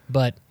not,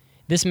 but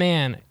this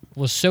man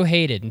was so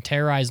hated and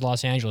terrorized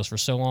Los Angeles for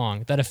so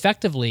long that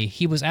effectively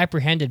he was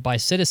apprehended by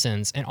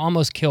citizens and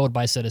almost killed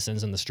by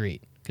citizens in the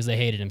street because they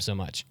hated him so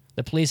much.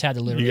 The police had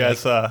to literally.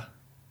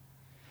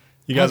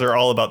 You guys are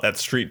all about that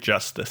street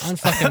justice.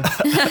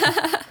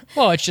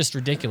 Well, it's just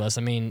ridiculous.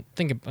 I mean,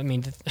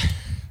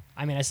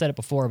 I said it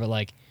before, but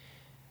like,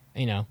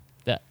 you know,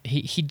 that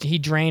he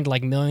drained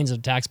like millions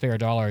of taxpayer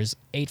dollars,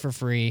 ate for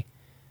free,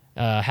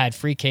 had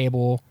free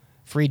cable,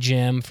 free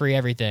gym, free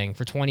everything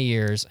for 20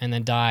 years, and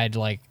then died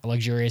like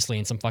luxuriously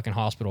in some fucking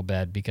hospital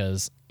bed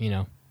because, you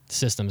know, the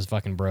system is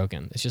fucking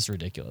broken. It's just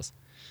ridiculous.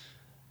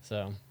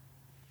 So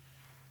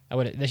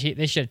they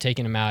should have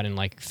taken him out and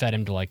like fed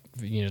him to, like,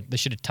 you know, they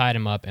should have tied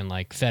him up and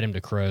like fed him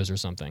to crows or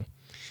something.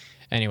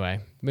 Anyway,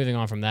 moving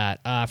on from that,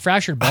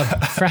 fractured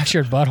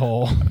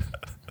butthole.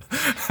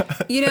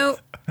 You know,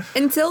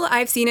 until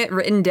I've seen it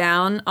written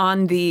down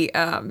on the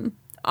on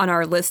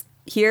our list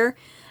here,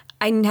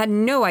 I had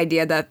no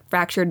idea that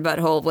fractured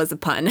butthole was a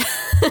pun.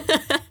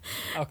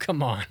 Oh,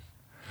 come on.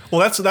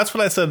 Well, that's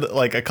what I said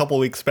like a couple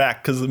weeks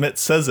back, because Mitt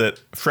says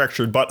it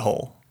fractured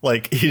butthole.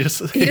 Like, he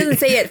doesn't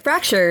say it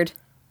fractured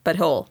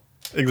butthole.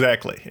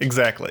 Exactly.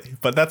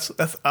 But that's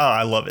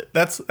I love it.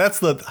 That's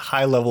the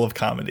high level of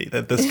comedy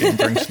that this game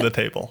brings to the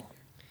table.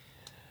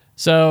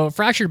 So,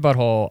 fractured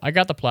butthole, I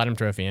got the platinum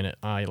trophy in it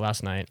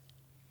last night,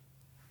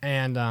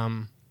 and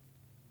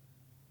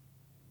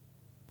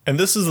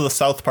this is the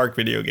South Park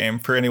video game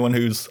for anyone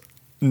who's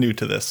new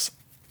to this.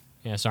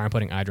 Yeah, sorry, I'm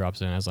putting eye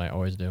drops in as I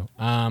always do.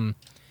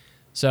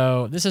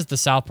 So this is the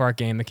South Park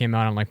game that came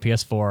out on like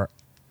PS4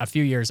 a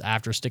few years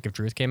after Stick of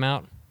Truth came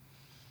out,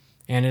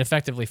 and it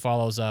effectively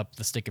follows up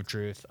the Stick of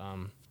Truth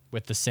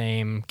with the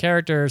same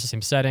characters, the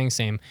same setting,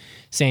 same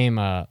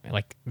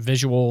like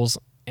visuals,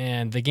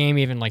 and the game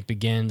even like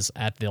begins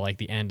at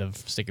the end of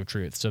Stick of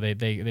Truth. So they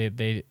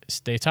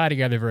tie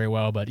together very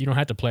well, but you don't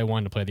have to play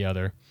one to play the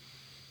other.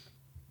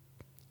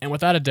 And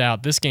without a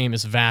doubt, this game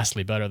is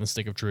vastly better than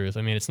Stick of Truth.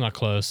 I mean, it's not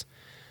close.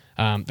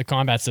 The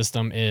combat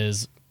system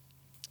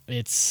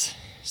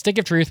Stick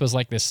of Truth was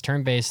like this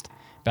turn-based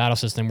battle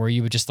system where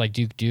you would just like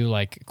do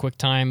like quick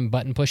time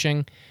button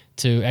pushing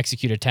to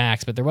execute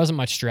attacks, but there wasn't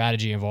much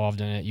strategy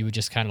involved in it. You would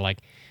just kind of like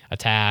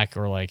attack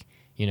or like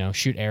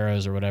shoot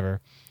arrows or whatever.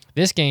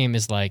 This game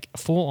is like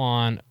full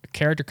on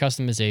character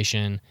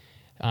customization,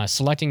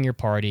 selecting your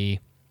party,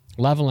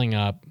 leveling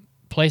up,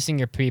 placing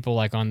your people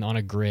like on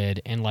a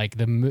grid, and like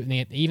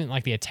even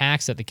like the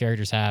attacks that the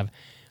characters have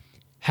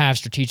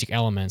strategic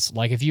elements.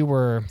 Like if you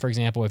were, for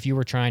example,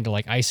 trying to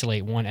like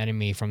isolate one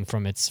enemy from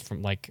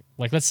like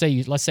let's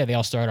say they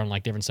all start on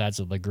like different sides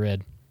of the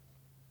grid.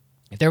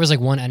 If there was like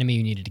one enemy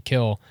you needed to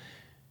kill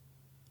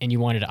and you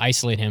wanted to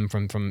isolate him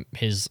from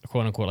his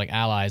quote unquote like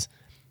allies,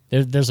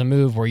 there's a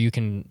move where you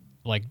can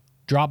like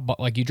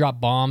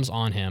drop bombs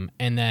on him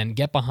and then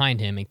get behind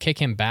him and kick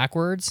him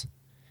backwards.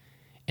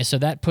 And so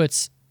that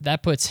puts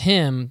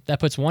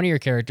one of your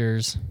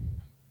characters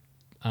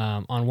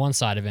on one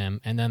side of him,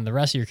 and then the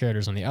rest of your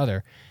characters on the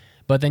other.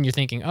 But then you're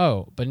thinking,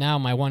 oh, but now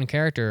my one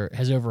character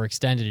has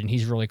overextended and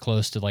he's really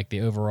close to like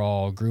the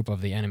overall group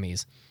of the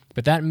enemies.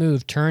 But that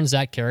move turns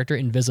that character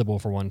invisible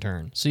for one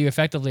turn. So you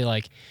effectively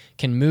like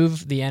can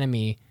move the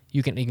enemy.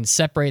 You can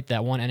separate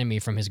that one enemy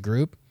from his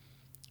group,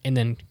 and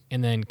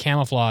then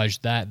camouflage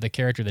the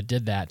character that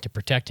did that to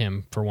protect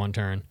him for one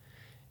turn.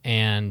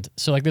 And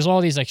so like there's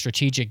all these like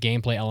strategic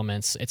gameplay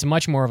elements. It's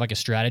much more of like a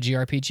strategy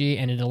RPG,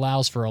 and it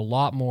allows for a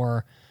lot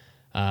more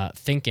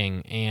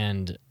thinking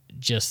and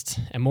just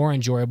a more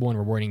enjoyable and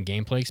rewarding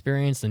gameplay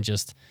experience than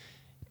just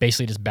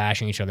basically just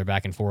bashing each other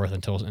back and forth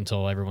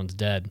until everyone's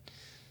dead.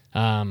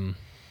 The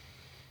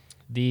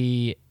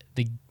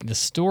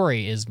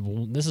story is,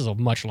 this is a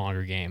much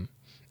longer game.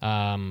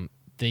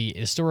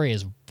 The story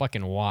is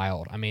fucking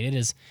wild. I mean,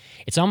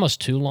 it's almost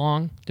too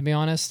long, to be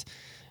honest.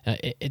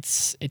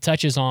 It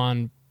touches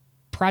on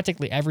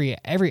practically every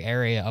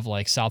area of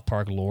like South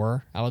Park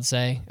lore, I would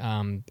say.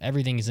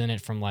 Everything is in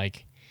it, from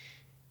like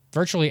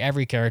virtually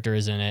every character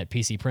is in it.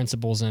 PC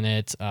Principal's in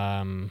it.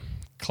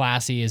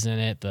 Classy is in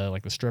it.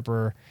 The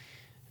stripper.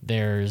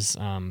 There's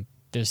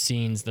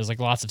scenes. There's like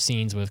lots of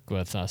scenes with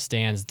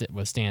Stan's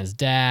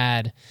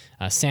dad,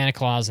 Santa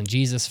Claus and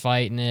Jesus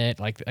fighting it.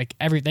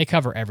 They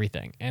cover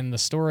everything, and the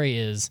story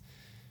is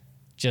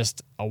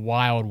just a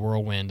wild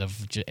whirlwind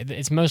of.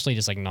 It's mostly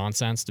just like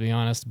nonsense, to be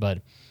honest, but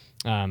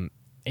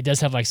it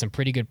does have like some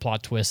pretty good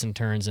plot twists and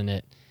turns in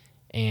it,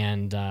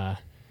 and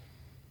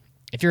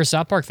if you're a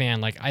South Park fan,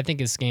 like I think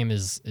this game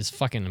is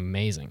fucking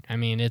amazing. I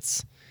mean,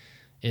 it's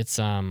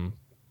even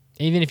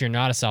if you're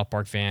not a South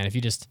Park fan, if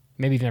you just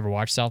maybe you've never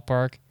watched South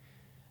Park,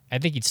 I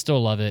think you'd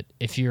still love it.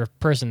 If you're a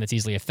person that's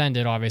easily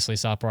offended, obviously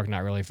South Park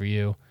not really for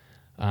you.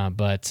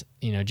 But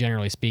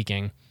generally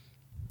speaking,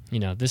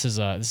 this is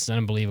an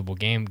unbelievable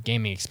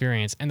gaming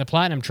experience. And the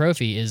Platinum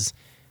Trophy is,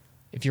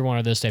 if you're one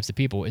of those types of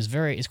people,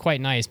 is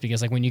quite nice,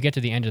 because like when you get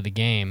to the end of the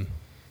game,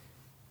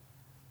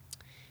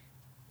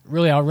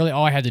 really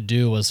all I had to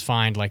do was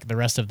find like the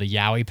rest of the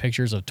Yowie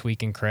pictures of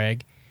Tweek and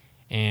Craig,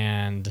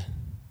 and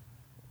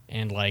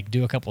like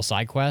do a couple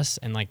side quests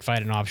and like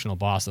fight an optional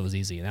boss that was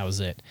easy, and that was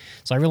it.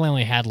 So I really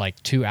only had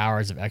like 2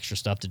 hours of extra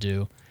stuff to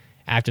do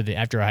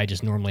after I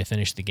just normally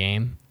finished the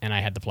game, and I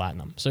had the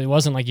platinum. So it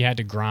wasn't like you had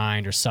to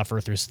grind or suffer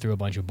through a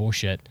bunch of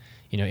bullshit.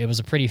 It was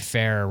a pretty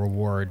fair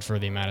reward for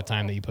the amount of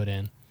time that you put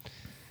in.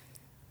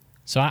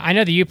 So I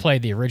know that you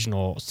played the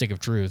original Stick of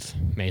Truth,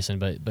 Mason,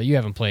 but you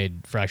haven't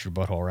played Fractured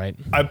Butthole, right?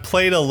 I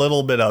played a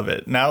little bit of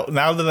it. Now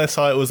that I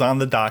saw it was on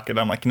the docket,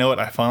 I'm like, you know what?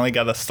 I finally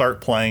got to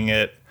start playing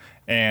it,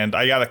 and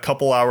I got a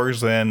couple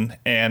hours in,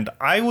 and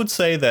I would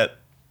say that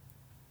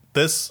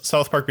this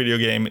South Park video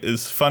game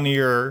is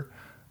funnier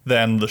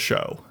than the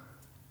show.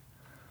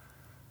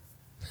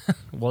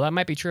 Well, that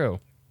might be true.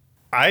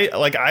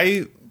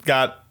 I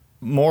got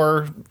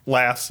more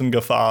laughs and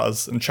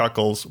guffaws and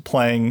chuckles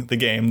playing the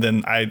game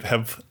than I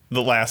have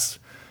the last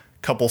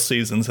couple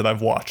seasons that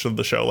I've watched of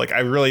the show. Like, I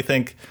really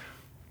think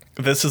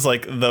this is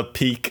like the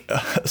peak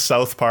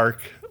South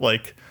Park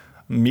like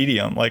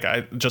medium. Like,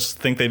 I just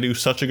think they do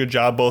such a good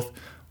job both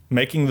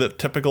making the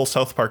typical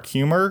South Park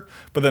humor,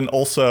 but then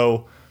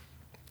also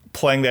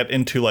playing that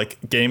into like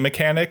game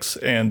mechanics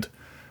and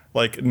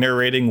like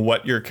narrating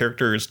what your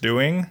character is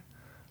doing.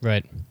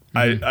 Right.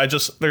 Mm-hmm. I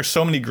just, there's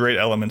so many great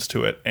elements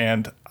to it,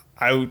 and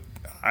I'm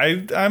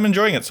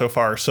enjoying it so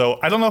far. So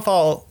I don't know if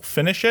I'll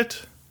finish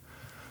it,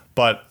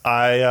 but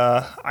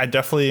I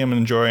definitely am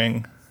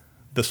enjoying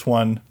this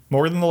one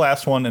more than the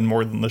last one and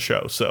more than the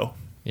show. So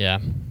yeah,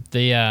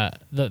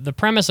 the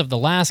premise of the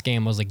last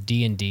game was like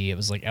D&D. It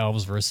was like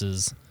elves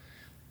versus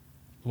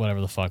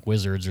whatever the fuck,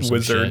 wizards or some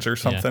wizards shit. Or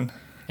something. Yeah.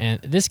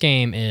 And this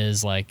game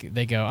is like,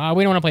 they go, oh,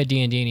 we don't want to play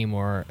D&D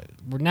anymore.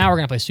 Now we're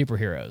going to play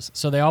superheroes.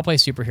 So they all play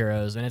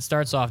superheroes, and it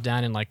starts off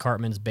down in like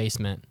Cartman's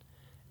basement,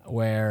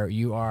 where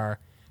you are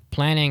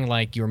planning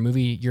like your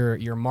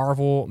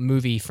Marvel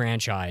movie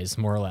franchise,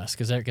 more or less,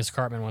 because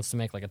Cartman wants to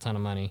make like a ton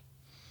of money.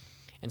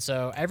 And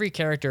so every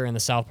character in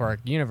the South Park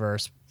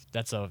universe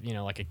that's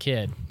like a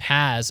kid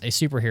has a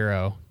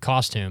superhero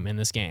costume in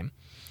this game.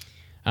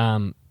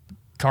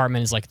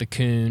 Cartman is like the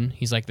coon.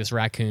 He's like this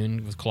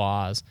raccoon with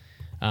claws.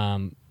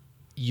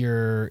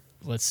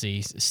 Let's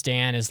see,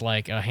 Stan is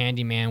like a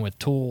handyman with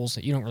tools.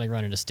 You don't really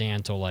run into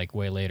Stan till like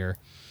way later.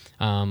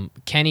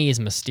 Kenny is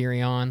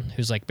Mysterion,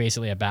 who's like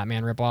basically a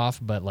Batman ripoff,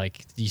 but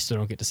like you still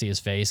don't get to see his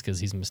face because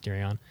he's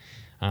Mysterion.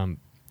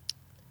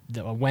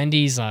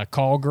 Wendy's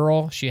call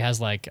girl. She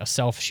has like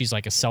she's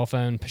like a cell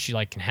phone. She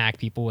like can hack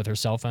people with her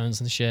cell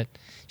phones and shit.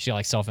 She got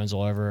like cell phones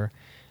all over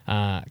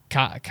her.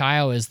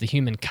 Kyle is the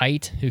human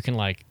kite who can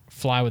like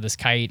fly with his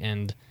kite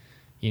and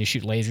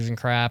shoot lasers and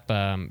crap.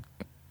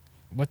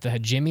 What the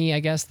Jimmy, I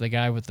guess, the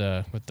guy with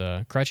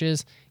the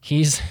crutches.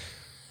 He's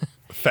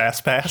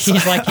Fast Pass.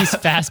 he's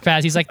Fast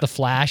Pass. He's like the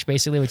Flash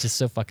basically, which is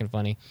so fucking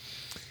funny.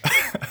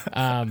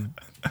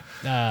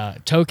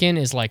 Token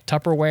is like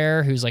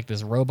Tupperware, who's like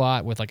this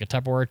robot with like a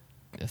Tupperware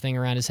thing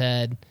around his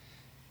head.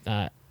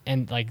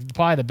 And like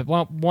probably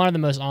one of the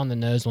most on the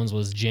nose ones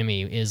was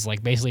Jimmy, is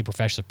like basically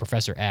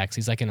Professor X.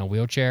 He's like in a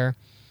wheelchair,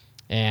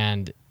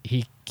 and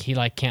he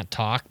like can't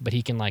talk, but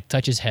he can like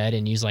touch his head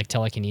and use like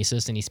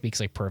telekinesis, and he speaks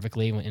like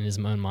perfectly in his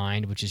own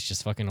mind, which is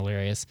just fucking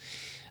hilarious.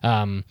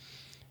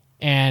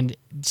 And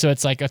so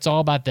it's like it's all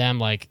about them.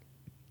 Like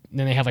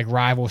then they have like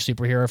rival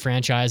superhero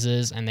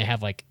franchises, and they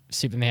have like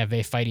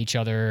they fight each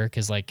other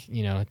because like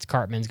it's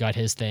Cartman's got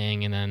his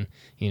thing, and then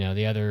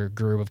the other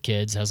group of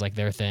kids has like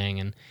their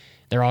thing, and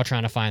they're all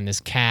trying to find this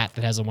cat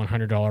that has a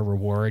 $100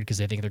 reward because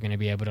they think they're going to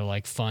be able to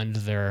like fund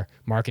their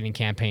marketing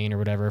campaign or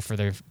whatever for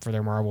their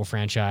Marvel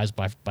franchise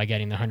by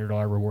getting the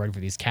 $100 reward for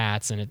these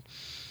cats. And it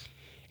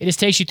just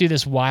takes you through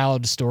this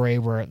wild story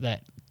where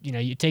that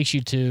it takes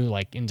you to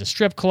like into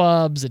strip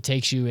clubs. It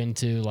takes you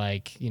into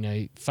like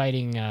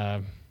fighting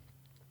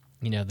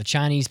the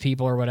Chinese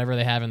people or whatever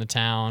they have in the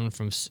town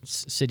from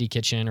City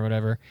Kitchen or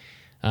whatever.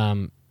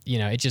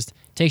 It just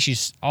takes you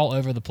all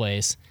over the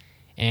place.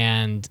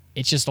 And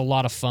it's just a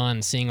lot of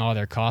fun seeing all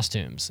their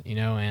costumes,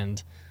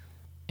 and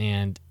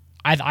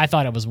I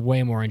thought it was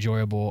way more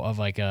enjoyable of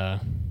like a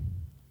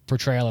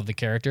portrayal of the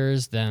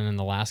characters than in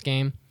the last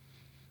game.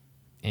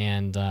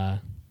 And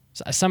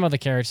some of the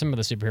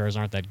superheroes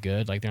aren't that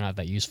good, like they're not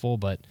that useful,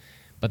 but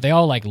they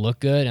all like look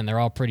good and they're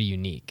all pretty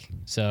unique.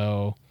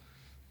 So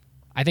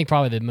I think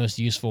probably the most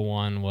useful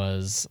one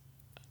was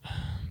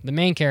the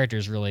main character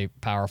is really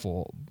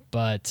powerful,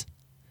 but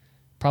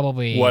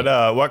probably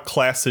what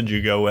class did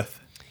you go with?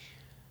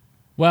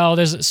 Well,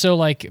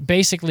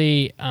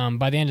 basically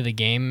by the end of the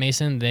game,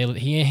 Mason,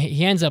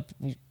 you end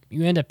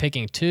up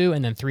picking 2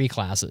 and then 3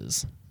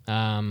 classes.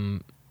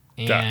 And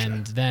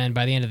Gotcha. then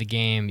by the end of the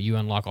game, you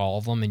unlock all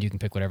of them and you can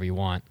pick whatever you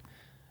want.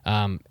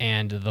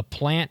 And the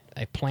plant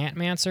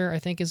mancer, I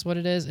think is what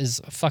it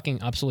is fucking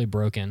absolutely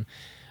broken.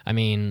 I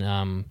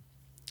mean,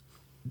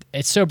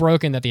 it's so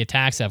broken that the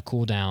attacks have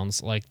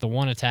cooldowns. Like the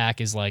one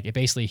attack is like it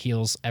basically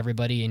heals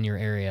everybody in your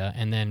area,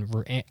 and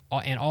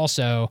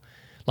also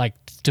like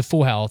to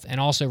full health, and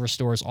also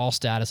restores all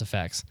status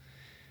effects.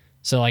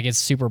 So like it's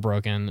super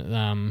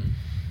broken.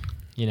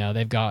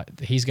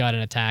 He's got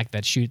an attack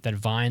that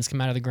vines come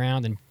out of the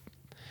ground, and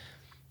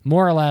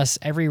more or less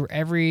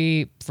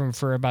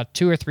for about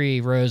 2 or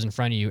 3 rows in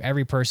front of you,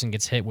 every person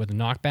gets hit with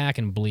knockback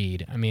and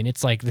bleed. I mean,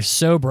 it's like they're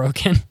so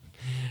broken.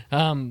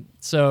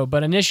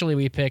 But initially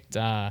we picked,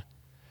 what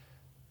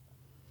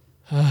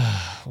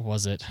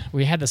was it?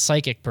 We had the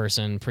psychic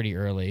person pretty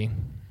early.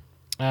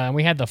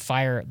 We had the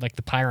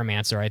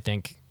pyromancer, I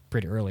think,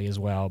 pretty early as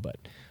well. But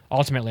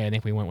ultimately, I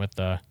think we went with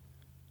the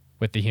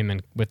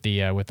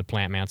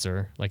plant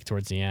mancer, like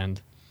towards the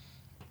end.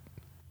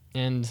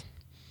 And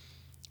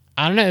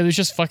I don't know, it was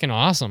just fucking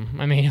awesome.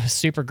 I mean, it was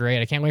super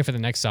great. I can't wait for the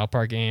next South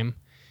Park game.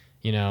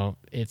 I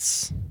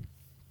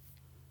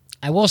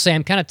will say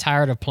I'm kind of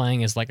tired of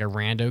playing as like a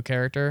rando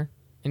character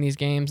in these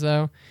games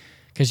though,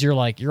 because you're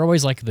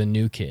always like the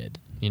new kid,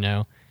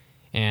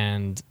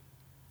 and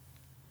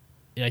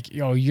like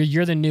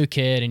you're the new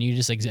kid and you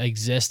just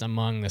exist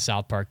among the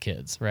South Park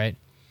kids, right?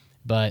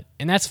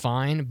 And that's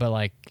fine, but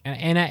like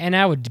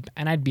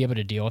I'd be able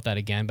to deal with that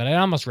again, but I'd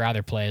almost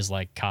rather play as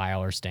like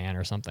Kyle or Stan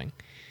or something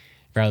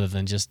rather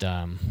than just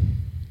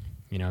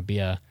be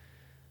a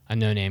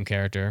no-name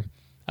character.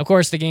 Of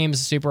course, the game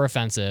is super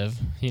offensive.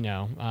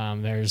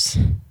 There's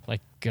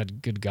like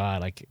good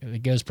God, like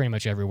it goes pretty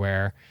much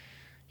everywhere.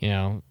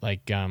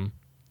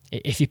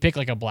 If you pick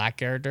like a black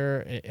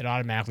character, it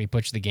automatically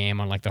puts the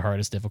game on like the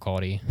hardest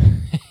difficulty.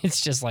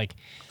 It's just like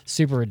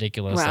super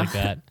ridiculous like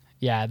that.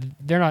 Yeah,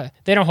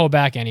 they don't hold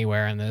back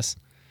anywhere in this.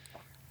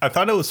 I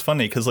thought it was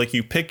funny because like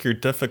you pick your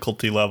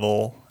difficulty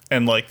level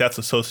and like that's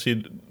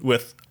associated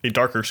with a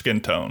darker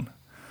skin tone.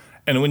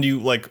 And when you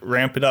like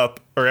ramp it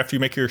up, or after you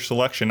make your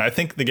selection, I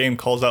think the game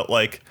calls out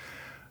like,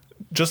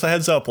 just a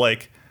heads up,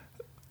 like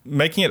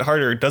making it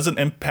harder doesn't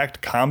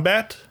impact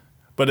combat,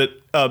 but it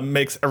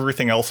makes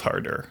everything else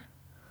harder.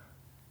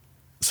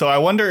 So I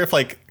wonder if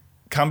like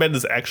combat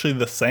is actually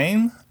the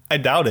same. I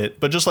doubt it,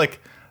 but just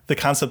like the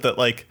concept that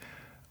like,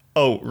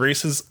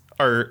 races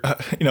are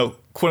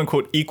quote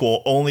unquote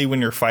equal only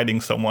when you're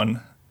fighting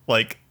someone.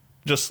 Like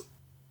just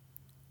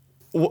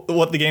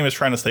what the game is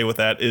trying to say with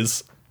that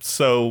is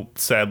so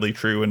sadly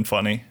true and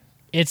funny.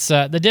 It's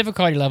the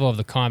difficulty level of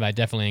the combat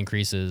definitely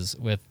increases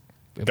with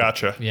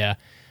Gotcha. Yeah.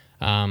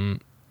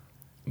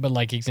 but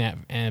like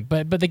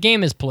but the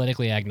game is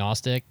politically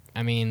agnostic.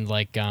 I mean,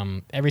 like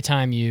every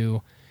time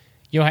you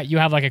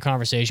have like a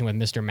conversation with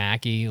Mr.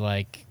 Mackey,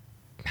 like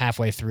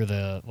halfway through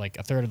like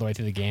a third of the way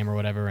through the game or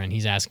whatever, and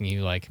he's asking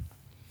you like,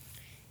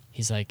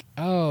 he's like,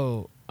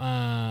 oh,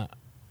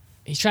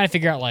 he's trying to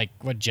figure out like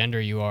what gender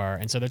you are,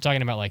 and so they're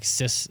talking about like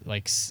cis,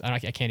 like I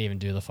can't even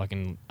do the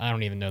fucking, I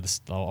don't even know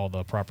all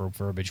the proper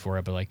verbiage for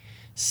it, but like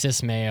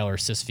cis male or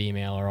cis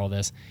female or all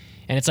this,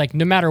 and it's like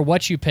no matter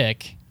what you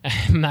pick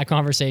in that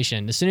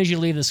conversation, as soon as you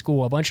leave the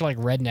school, a bunch of like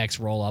rednecks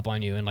roll up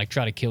on you and like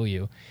try to kill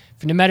you.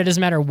 It doesn't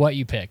matter what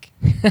you pick,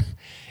 and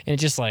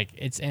it's just like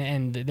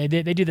and they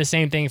do the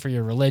same thing for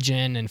your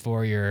religion and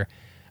for your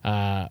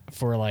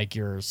for like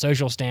your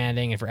social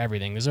standing and for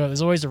everything.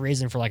 There's always a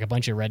reason for like a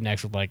bunch of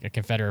rednecks with like a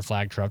Confederate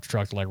flag truck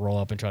to like roll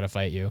up and try to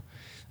fight you.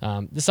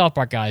 The South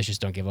Park guys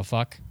just don't give a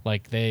fuck.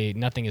 Like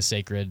nothing is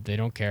sacred. They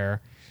don't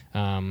care.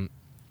 And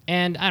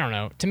I don't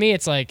know. To me,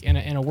 it's like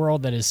in a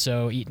world that is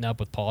so eaten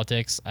up with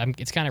politics,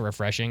 it's kind of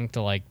refreshing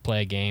to like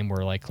play a game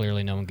where like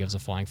clearly no one gives a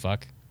flying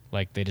fuck.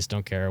 Like they just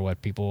don't care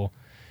what people.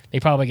 They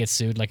probably get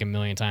sued like a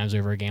million times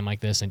over a game like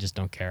this and just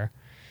don't care.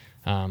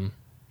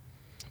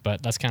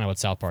 But that's kind of what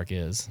South Park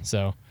is.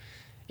 So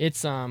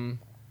it's man,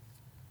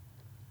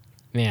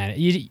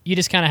 you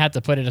just kind of have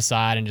to put it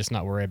aside and just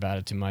not worry about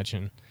it too much.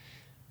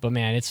 But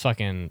man, it's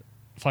fucking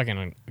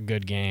a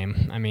good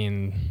game. I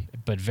mean,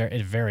 but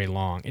it's very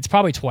long. It's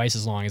probably twice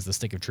as long as the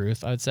Stick of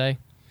Truth, I would say,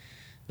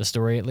 the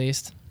story at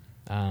least.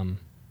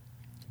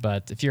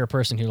 But if you're a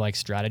person who likes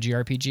strategy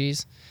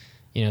RPGs,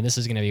 this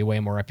is going to be way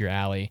more up your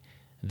alley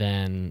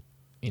than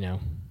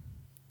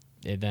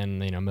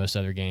most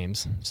other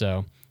games.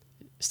 So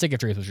Stick of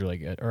Truth was really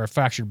good, or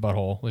Fractured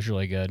Butthole was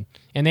really good,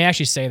 and they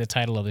actually say the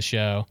title of the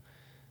show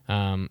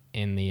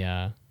in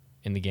the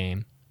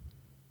game.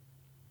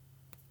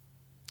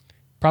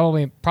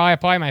 Probably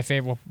my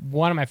favorite.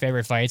 One of my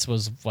favorite fights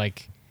was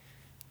like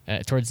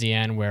towards the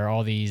end where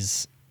all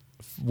these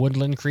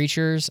woodland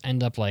creatures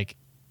end up like,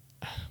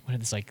 what is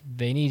this, like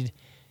they need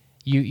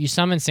you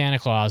summon Santa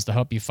Claus to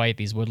help you fight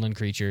these woodland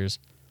creatures,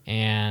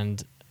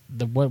 and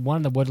one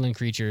of the woodland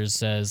creatures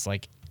says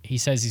like, he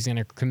says he's going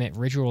to commit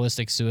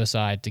ritualistic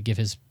suicide to give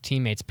his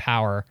teammates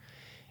power,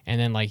 and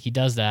then like he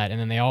does that, and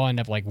then they all end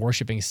up like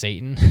worshiping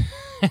Satan.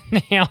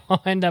 And they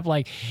all end up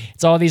like,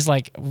 it's all these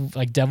like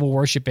devil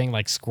worshiping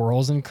like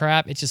squirrels and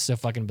crap. It's just so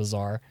fucking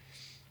bizarre.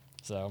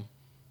 So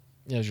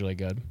it was really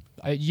good.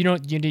 Do you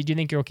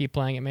think you'll keep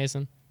playing it,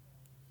 Mason?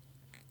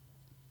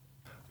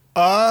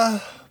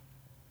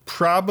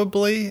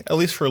 Probably, at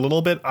least for a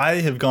little bit. I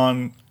have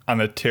gone on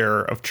a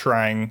tear of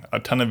trying a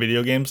ton of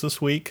video games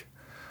this week,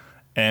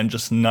 and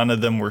just none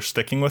of them were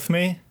sticking with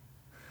me,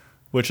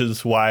 which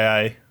is why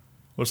I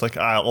was like,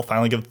 I'll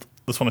finally give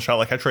this one a shot.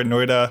 Like I tried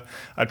Noida,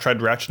 I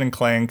tried Ratchet and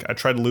Clank, I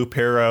tried Loop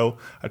Hero,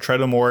 I tried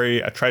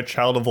Omori, I tried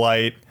Child of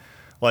Light.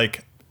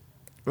 Like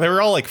they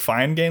were all like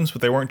fine games,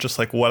 but they weren't just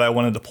like what I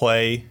wanted to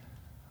play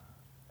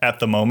at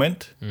the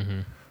moment.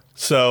 Mm-hmm.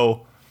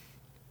 So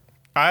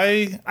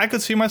I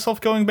could see myself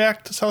going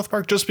back to South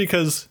Park just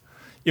because,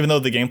 even though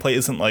the gameplay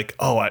isn't like,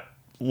 oh, I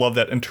love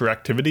that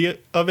interactivity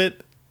of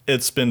it,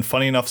 it's been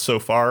funny enough so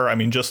far. I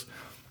mean, just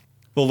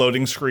the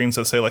loading screens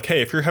that say like,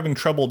 hey, if you're having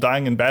trouble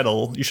dying in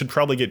battle, you should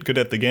probably get good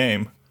at the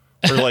game.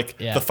 Or like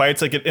yeah. The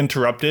fights that get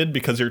interrupted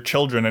because you're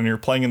children and you're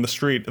playing in the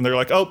street and they're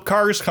like, oh,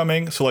 car's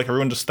coming. So like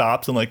everyone just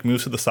stops and like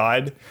moves to the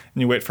side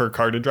and you wait for a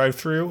car to drive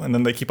through and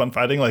then they keep on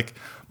fighting. Like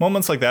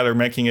moments like that are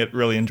making it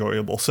really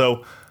enjoyable.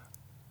 So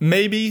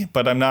maybe,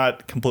 but I'm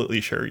not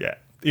completely sure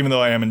yet, even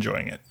though I am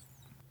enjoying it.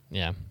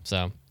 Yeah.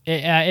 So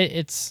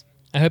it's,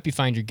 I hope you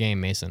find your game,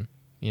 Mason,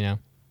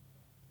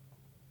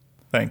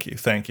 Thank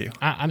you.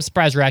 I'm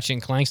surprised Ratchet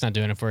and Clank's not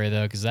doing it for you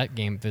though, because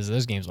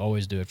those games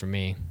always do it for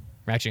me.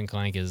 Ratchet and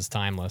Clank is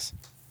timeless,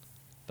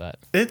 but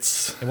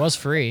it was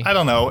free. I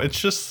don't know. It's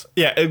just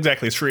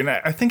exactly. It's free, and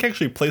I think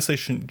actually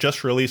PlayStation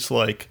just released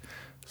like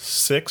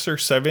 6 or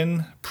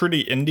 7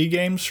 pretty indie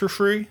games for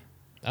free.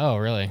 Oh,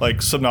 really? Like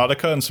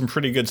Subnautica and some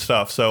pretty good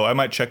stuff. So I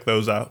might check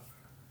those out.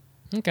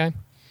 Okay.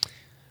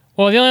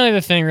 Well, the only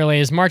other thing really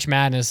is March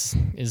Madness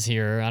is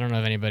here. I don't know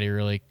if anybody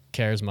really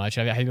cares much.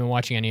 Have you been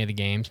watching any of the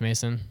games,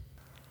 Mason?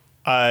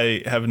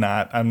 I have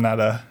not. I'm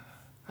not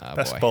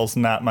basketball's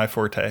not my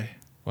forte.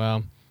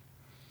 Well,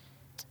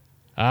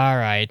 all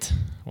right.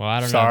 Well,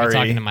 I don't know. Sorry. I'm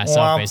talking to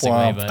myself basically,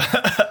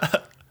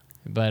 womp.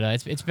 but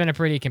it's been a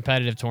pretty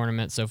competitive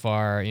tournament so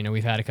far.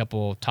 We've had a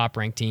couple top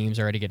ranked teams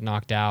already get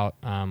knocked out.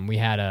 We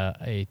had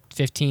a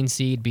 15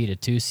 seed beat a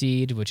 2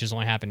 seed, which has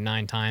only happened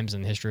 9 times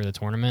in the history of the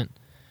tournament.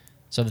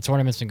 So the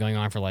tournament's been going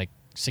on for like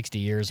 60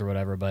 years or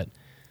whatever,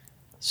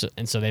 so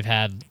they've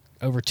had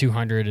over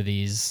 200 of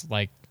these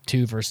like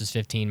 2 versus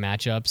 15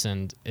 matchups,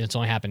 and it's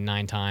only happened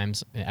 9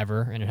 times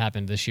ever, and it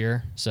happened this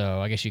year.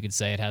 So I guess you could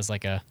say it has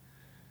like a,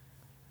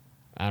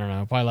 I don't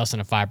know, probably less than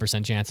a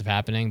 5% chance of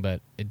happening, but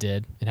it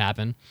did. It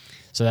happened.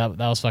 So that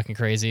was fucking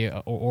crazy.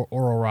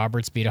 Oral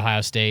Roberts beat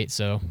Ohio State,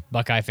 so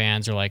Buckeye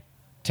fans are like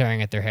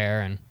tearing at their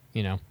hair and,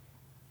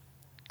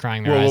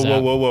 crying their eyes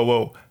out.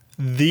 Whoa.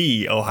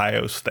 the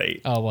Ohio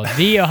State. Oh, well,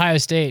 the Ohio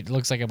State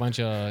looks like a bunch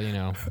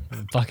of,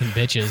 fucking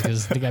bitches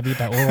because they got beat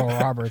by Oral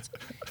Roberts.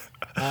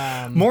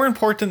 More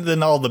important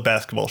than all the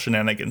basketball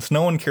shenanigans.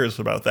 No one cares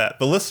about that.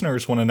 The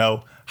listeners want to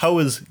know, how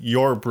is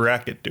your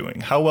bracket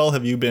doing? How well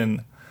have you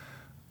been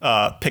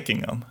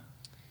picking them?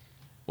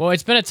 Well,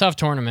 it's been a tough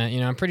tournament.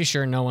 I'm pretty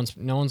sure no one's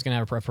gonna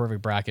have a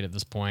perfect bracket at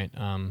this point,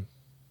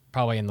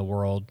 probably in the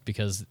world,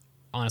 because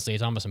honestly,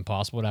 it's almost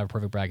impossible to have a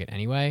perfect bracket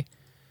anyway.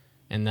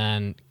 And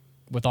then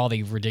with all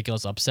the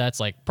ridiculous upsets,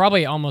 like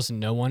probably almost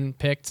no one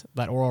picked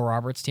that Oral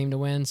Roberts team to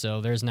win. So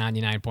there's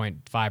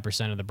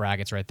 99.5% of the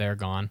brackets right there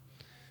gone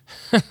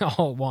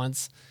all at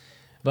once.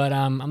 But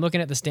I'm looking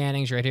at the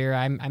standings right here.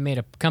 I made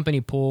a company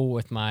pool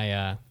with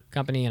my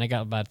company, and I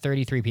got about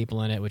 33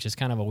 people in it, which is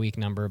kind of a weak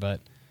number,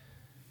 but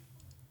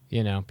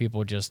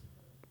people just,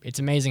 it's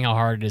amazing how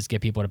hard it is to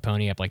get people to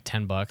pony up like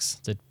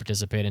 $10 to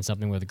participate in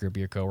something with a group of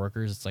your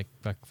coworkers. It's like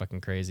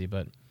fucking crazy.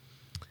 But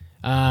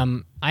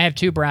I have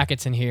 2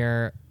 brackets in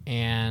here,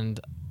 and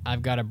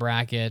I've got a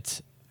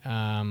bracket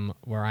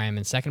where I am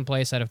in second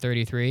place out of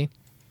 33,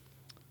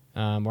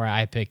 where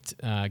I picked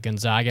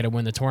Gonzaga to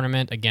win the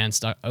tournament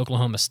against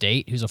Oklahoma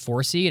State, who's a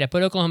 4 seed. I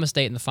put Oklahoma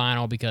State in the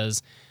final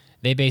because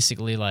they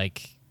basically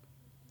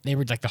they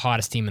were like the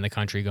hottest team in the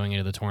country going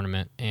into the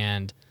tournament,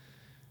 and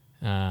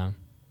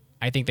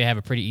I think they have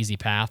a pretty easy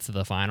path to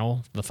the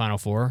Final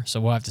Four. So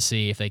we'll have to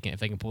see if they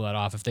can pull that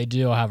off. If they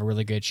do, I'll have a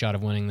really good shot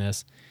of winning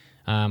this.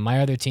 My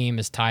other team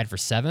is tied for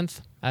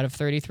 7th out of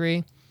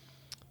 33,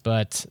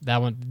 but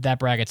that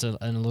bracket's in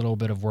a little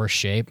bit of worse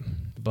shape.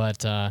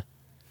 But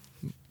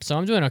so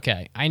I'm doing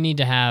okay. I need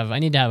to have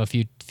a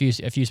few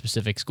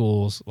specific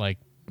schools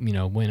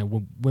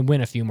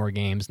win a few more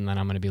games, and then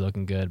I'm going to be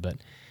looking good. But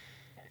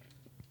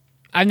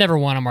I've never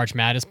won a March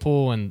Madness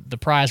pool, and the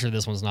prize for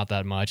this one's not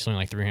that much. It's only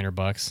like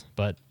 $300,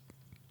 but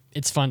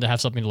it's fun to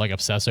have something to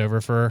obsess over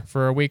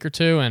for a week or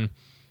two, and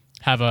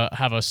have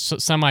a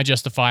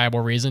semi-justifiable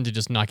reason to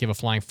just not give a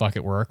flying fuck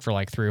at work for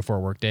 3 or 4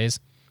 work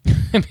days,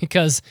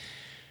 because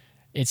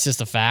it's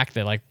just a fact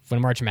that when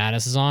March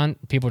Madness is on,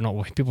 people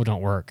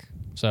don't work.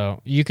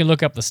 So you can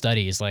look up the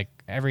studies.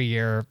 Every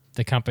year,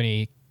 the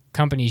companies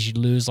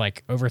lose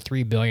over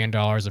 $3 billion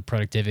of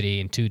productivity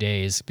in 2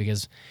 days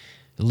because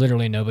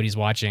literally nobody's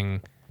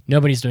doing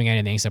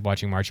anything except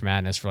watching March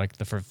Madness for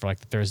the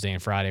Thursday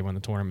and Friday when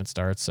the tournament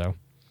starts. So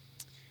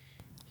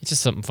it's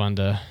just something fun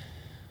to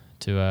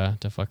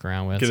fuck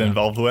around with. Get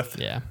involved with.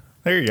 Yeah.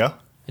 There you go.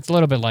 It's a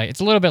little bit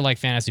like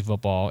fantasy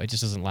football. It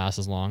just doesn't last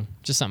as long.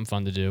 Just something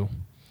fun to do.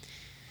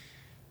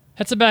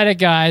 That's about it,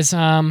 guys.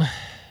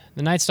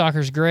 The Night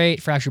Stalker's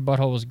great. Fractured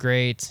Butthole was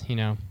great.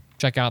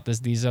 Check out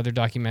these other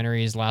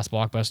documentaries: Last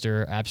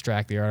Blockbuster,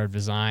 Abstract, The Art of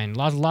Design.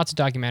 Lots of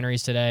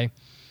documentaries today.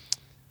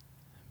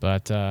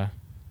 But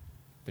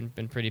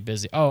been pretty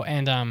busy. Oh,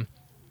 and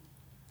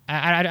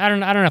I don't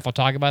know if I'll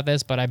talk about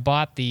this, but I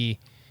bought the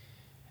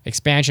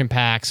expansion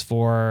packs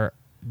for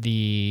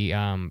the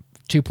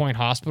 2 Point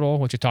Hospital,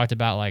 which I talked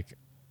about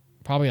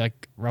probably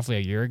roughly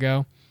a year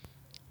ago,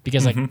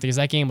 because because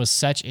that game was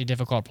such a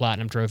difficult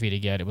platinum trophy to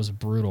get. It was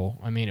brutal.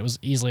 I mean, it was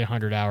easily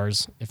 100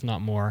 hours, if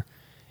not more.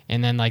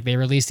 And then they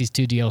released these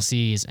 2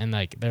 DLCs, and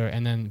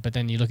but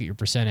then you look at your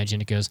percentage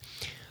and it goes,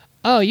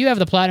 oh, you have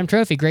the platinum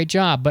trophy, great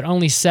job, but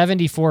only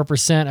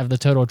 74% of the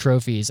total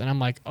trophies. And I'm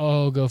like,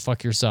 oh, go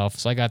fuck yourself.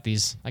 So I got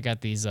these.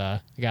 He's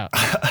back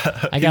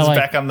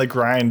on the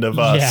grind of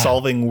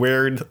solving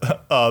weird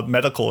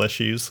medical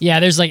issues. Yeah,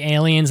 there's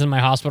aliens in my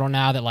hospital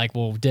now that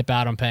will dip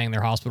out on paying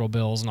their hospital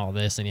bills and all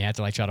this, and you have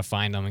to try to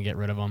find them and get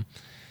rid of them.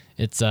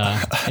 It's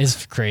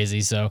it's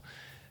crazy. So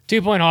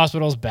 2 Point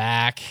Hospital's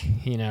back.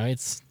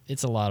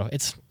 It's a lot of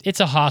it's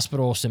a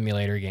hospital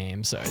simulator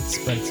game. So it's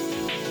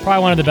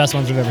probably one of the best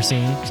ones we've ever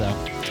seen. So,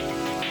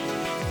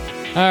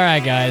 all right,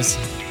 guys,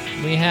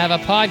 we have a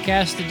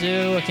podcast to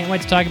do. I can't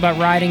wait to talk about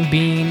riding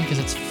Bean because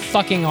it's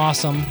fucking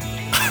awesome.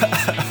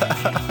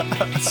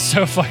 It's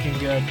so fucking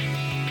good.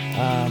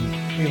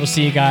 We will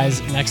see you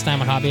guys next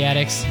time on Hobby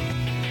Addicts.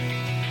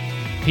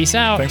 Peace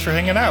out. Thanks for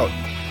hanging out.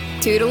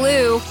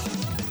 Toodaloo.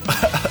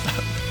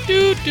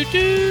 Doo doo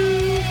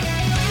doo.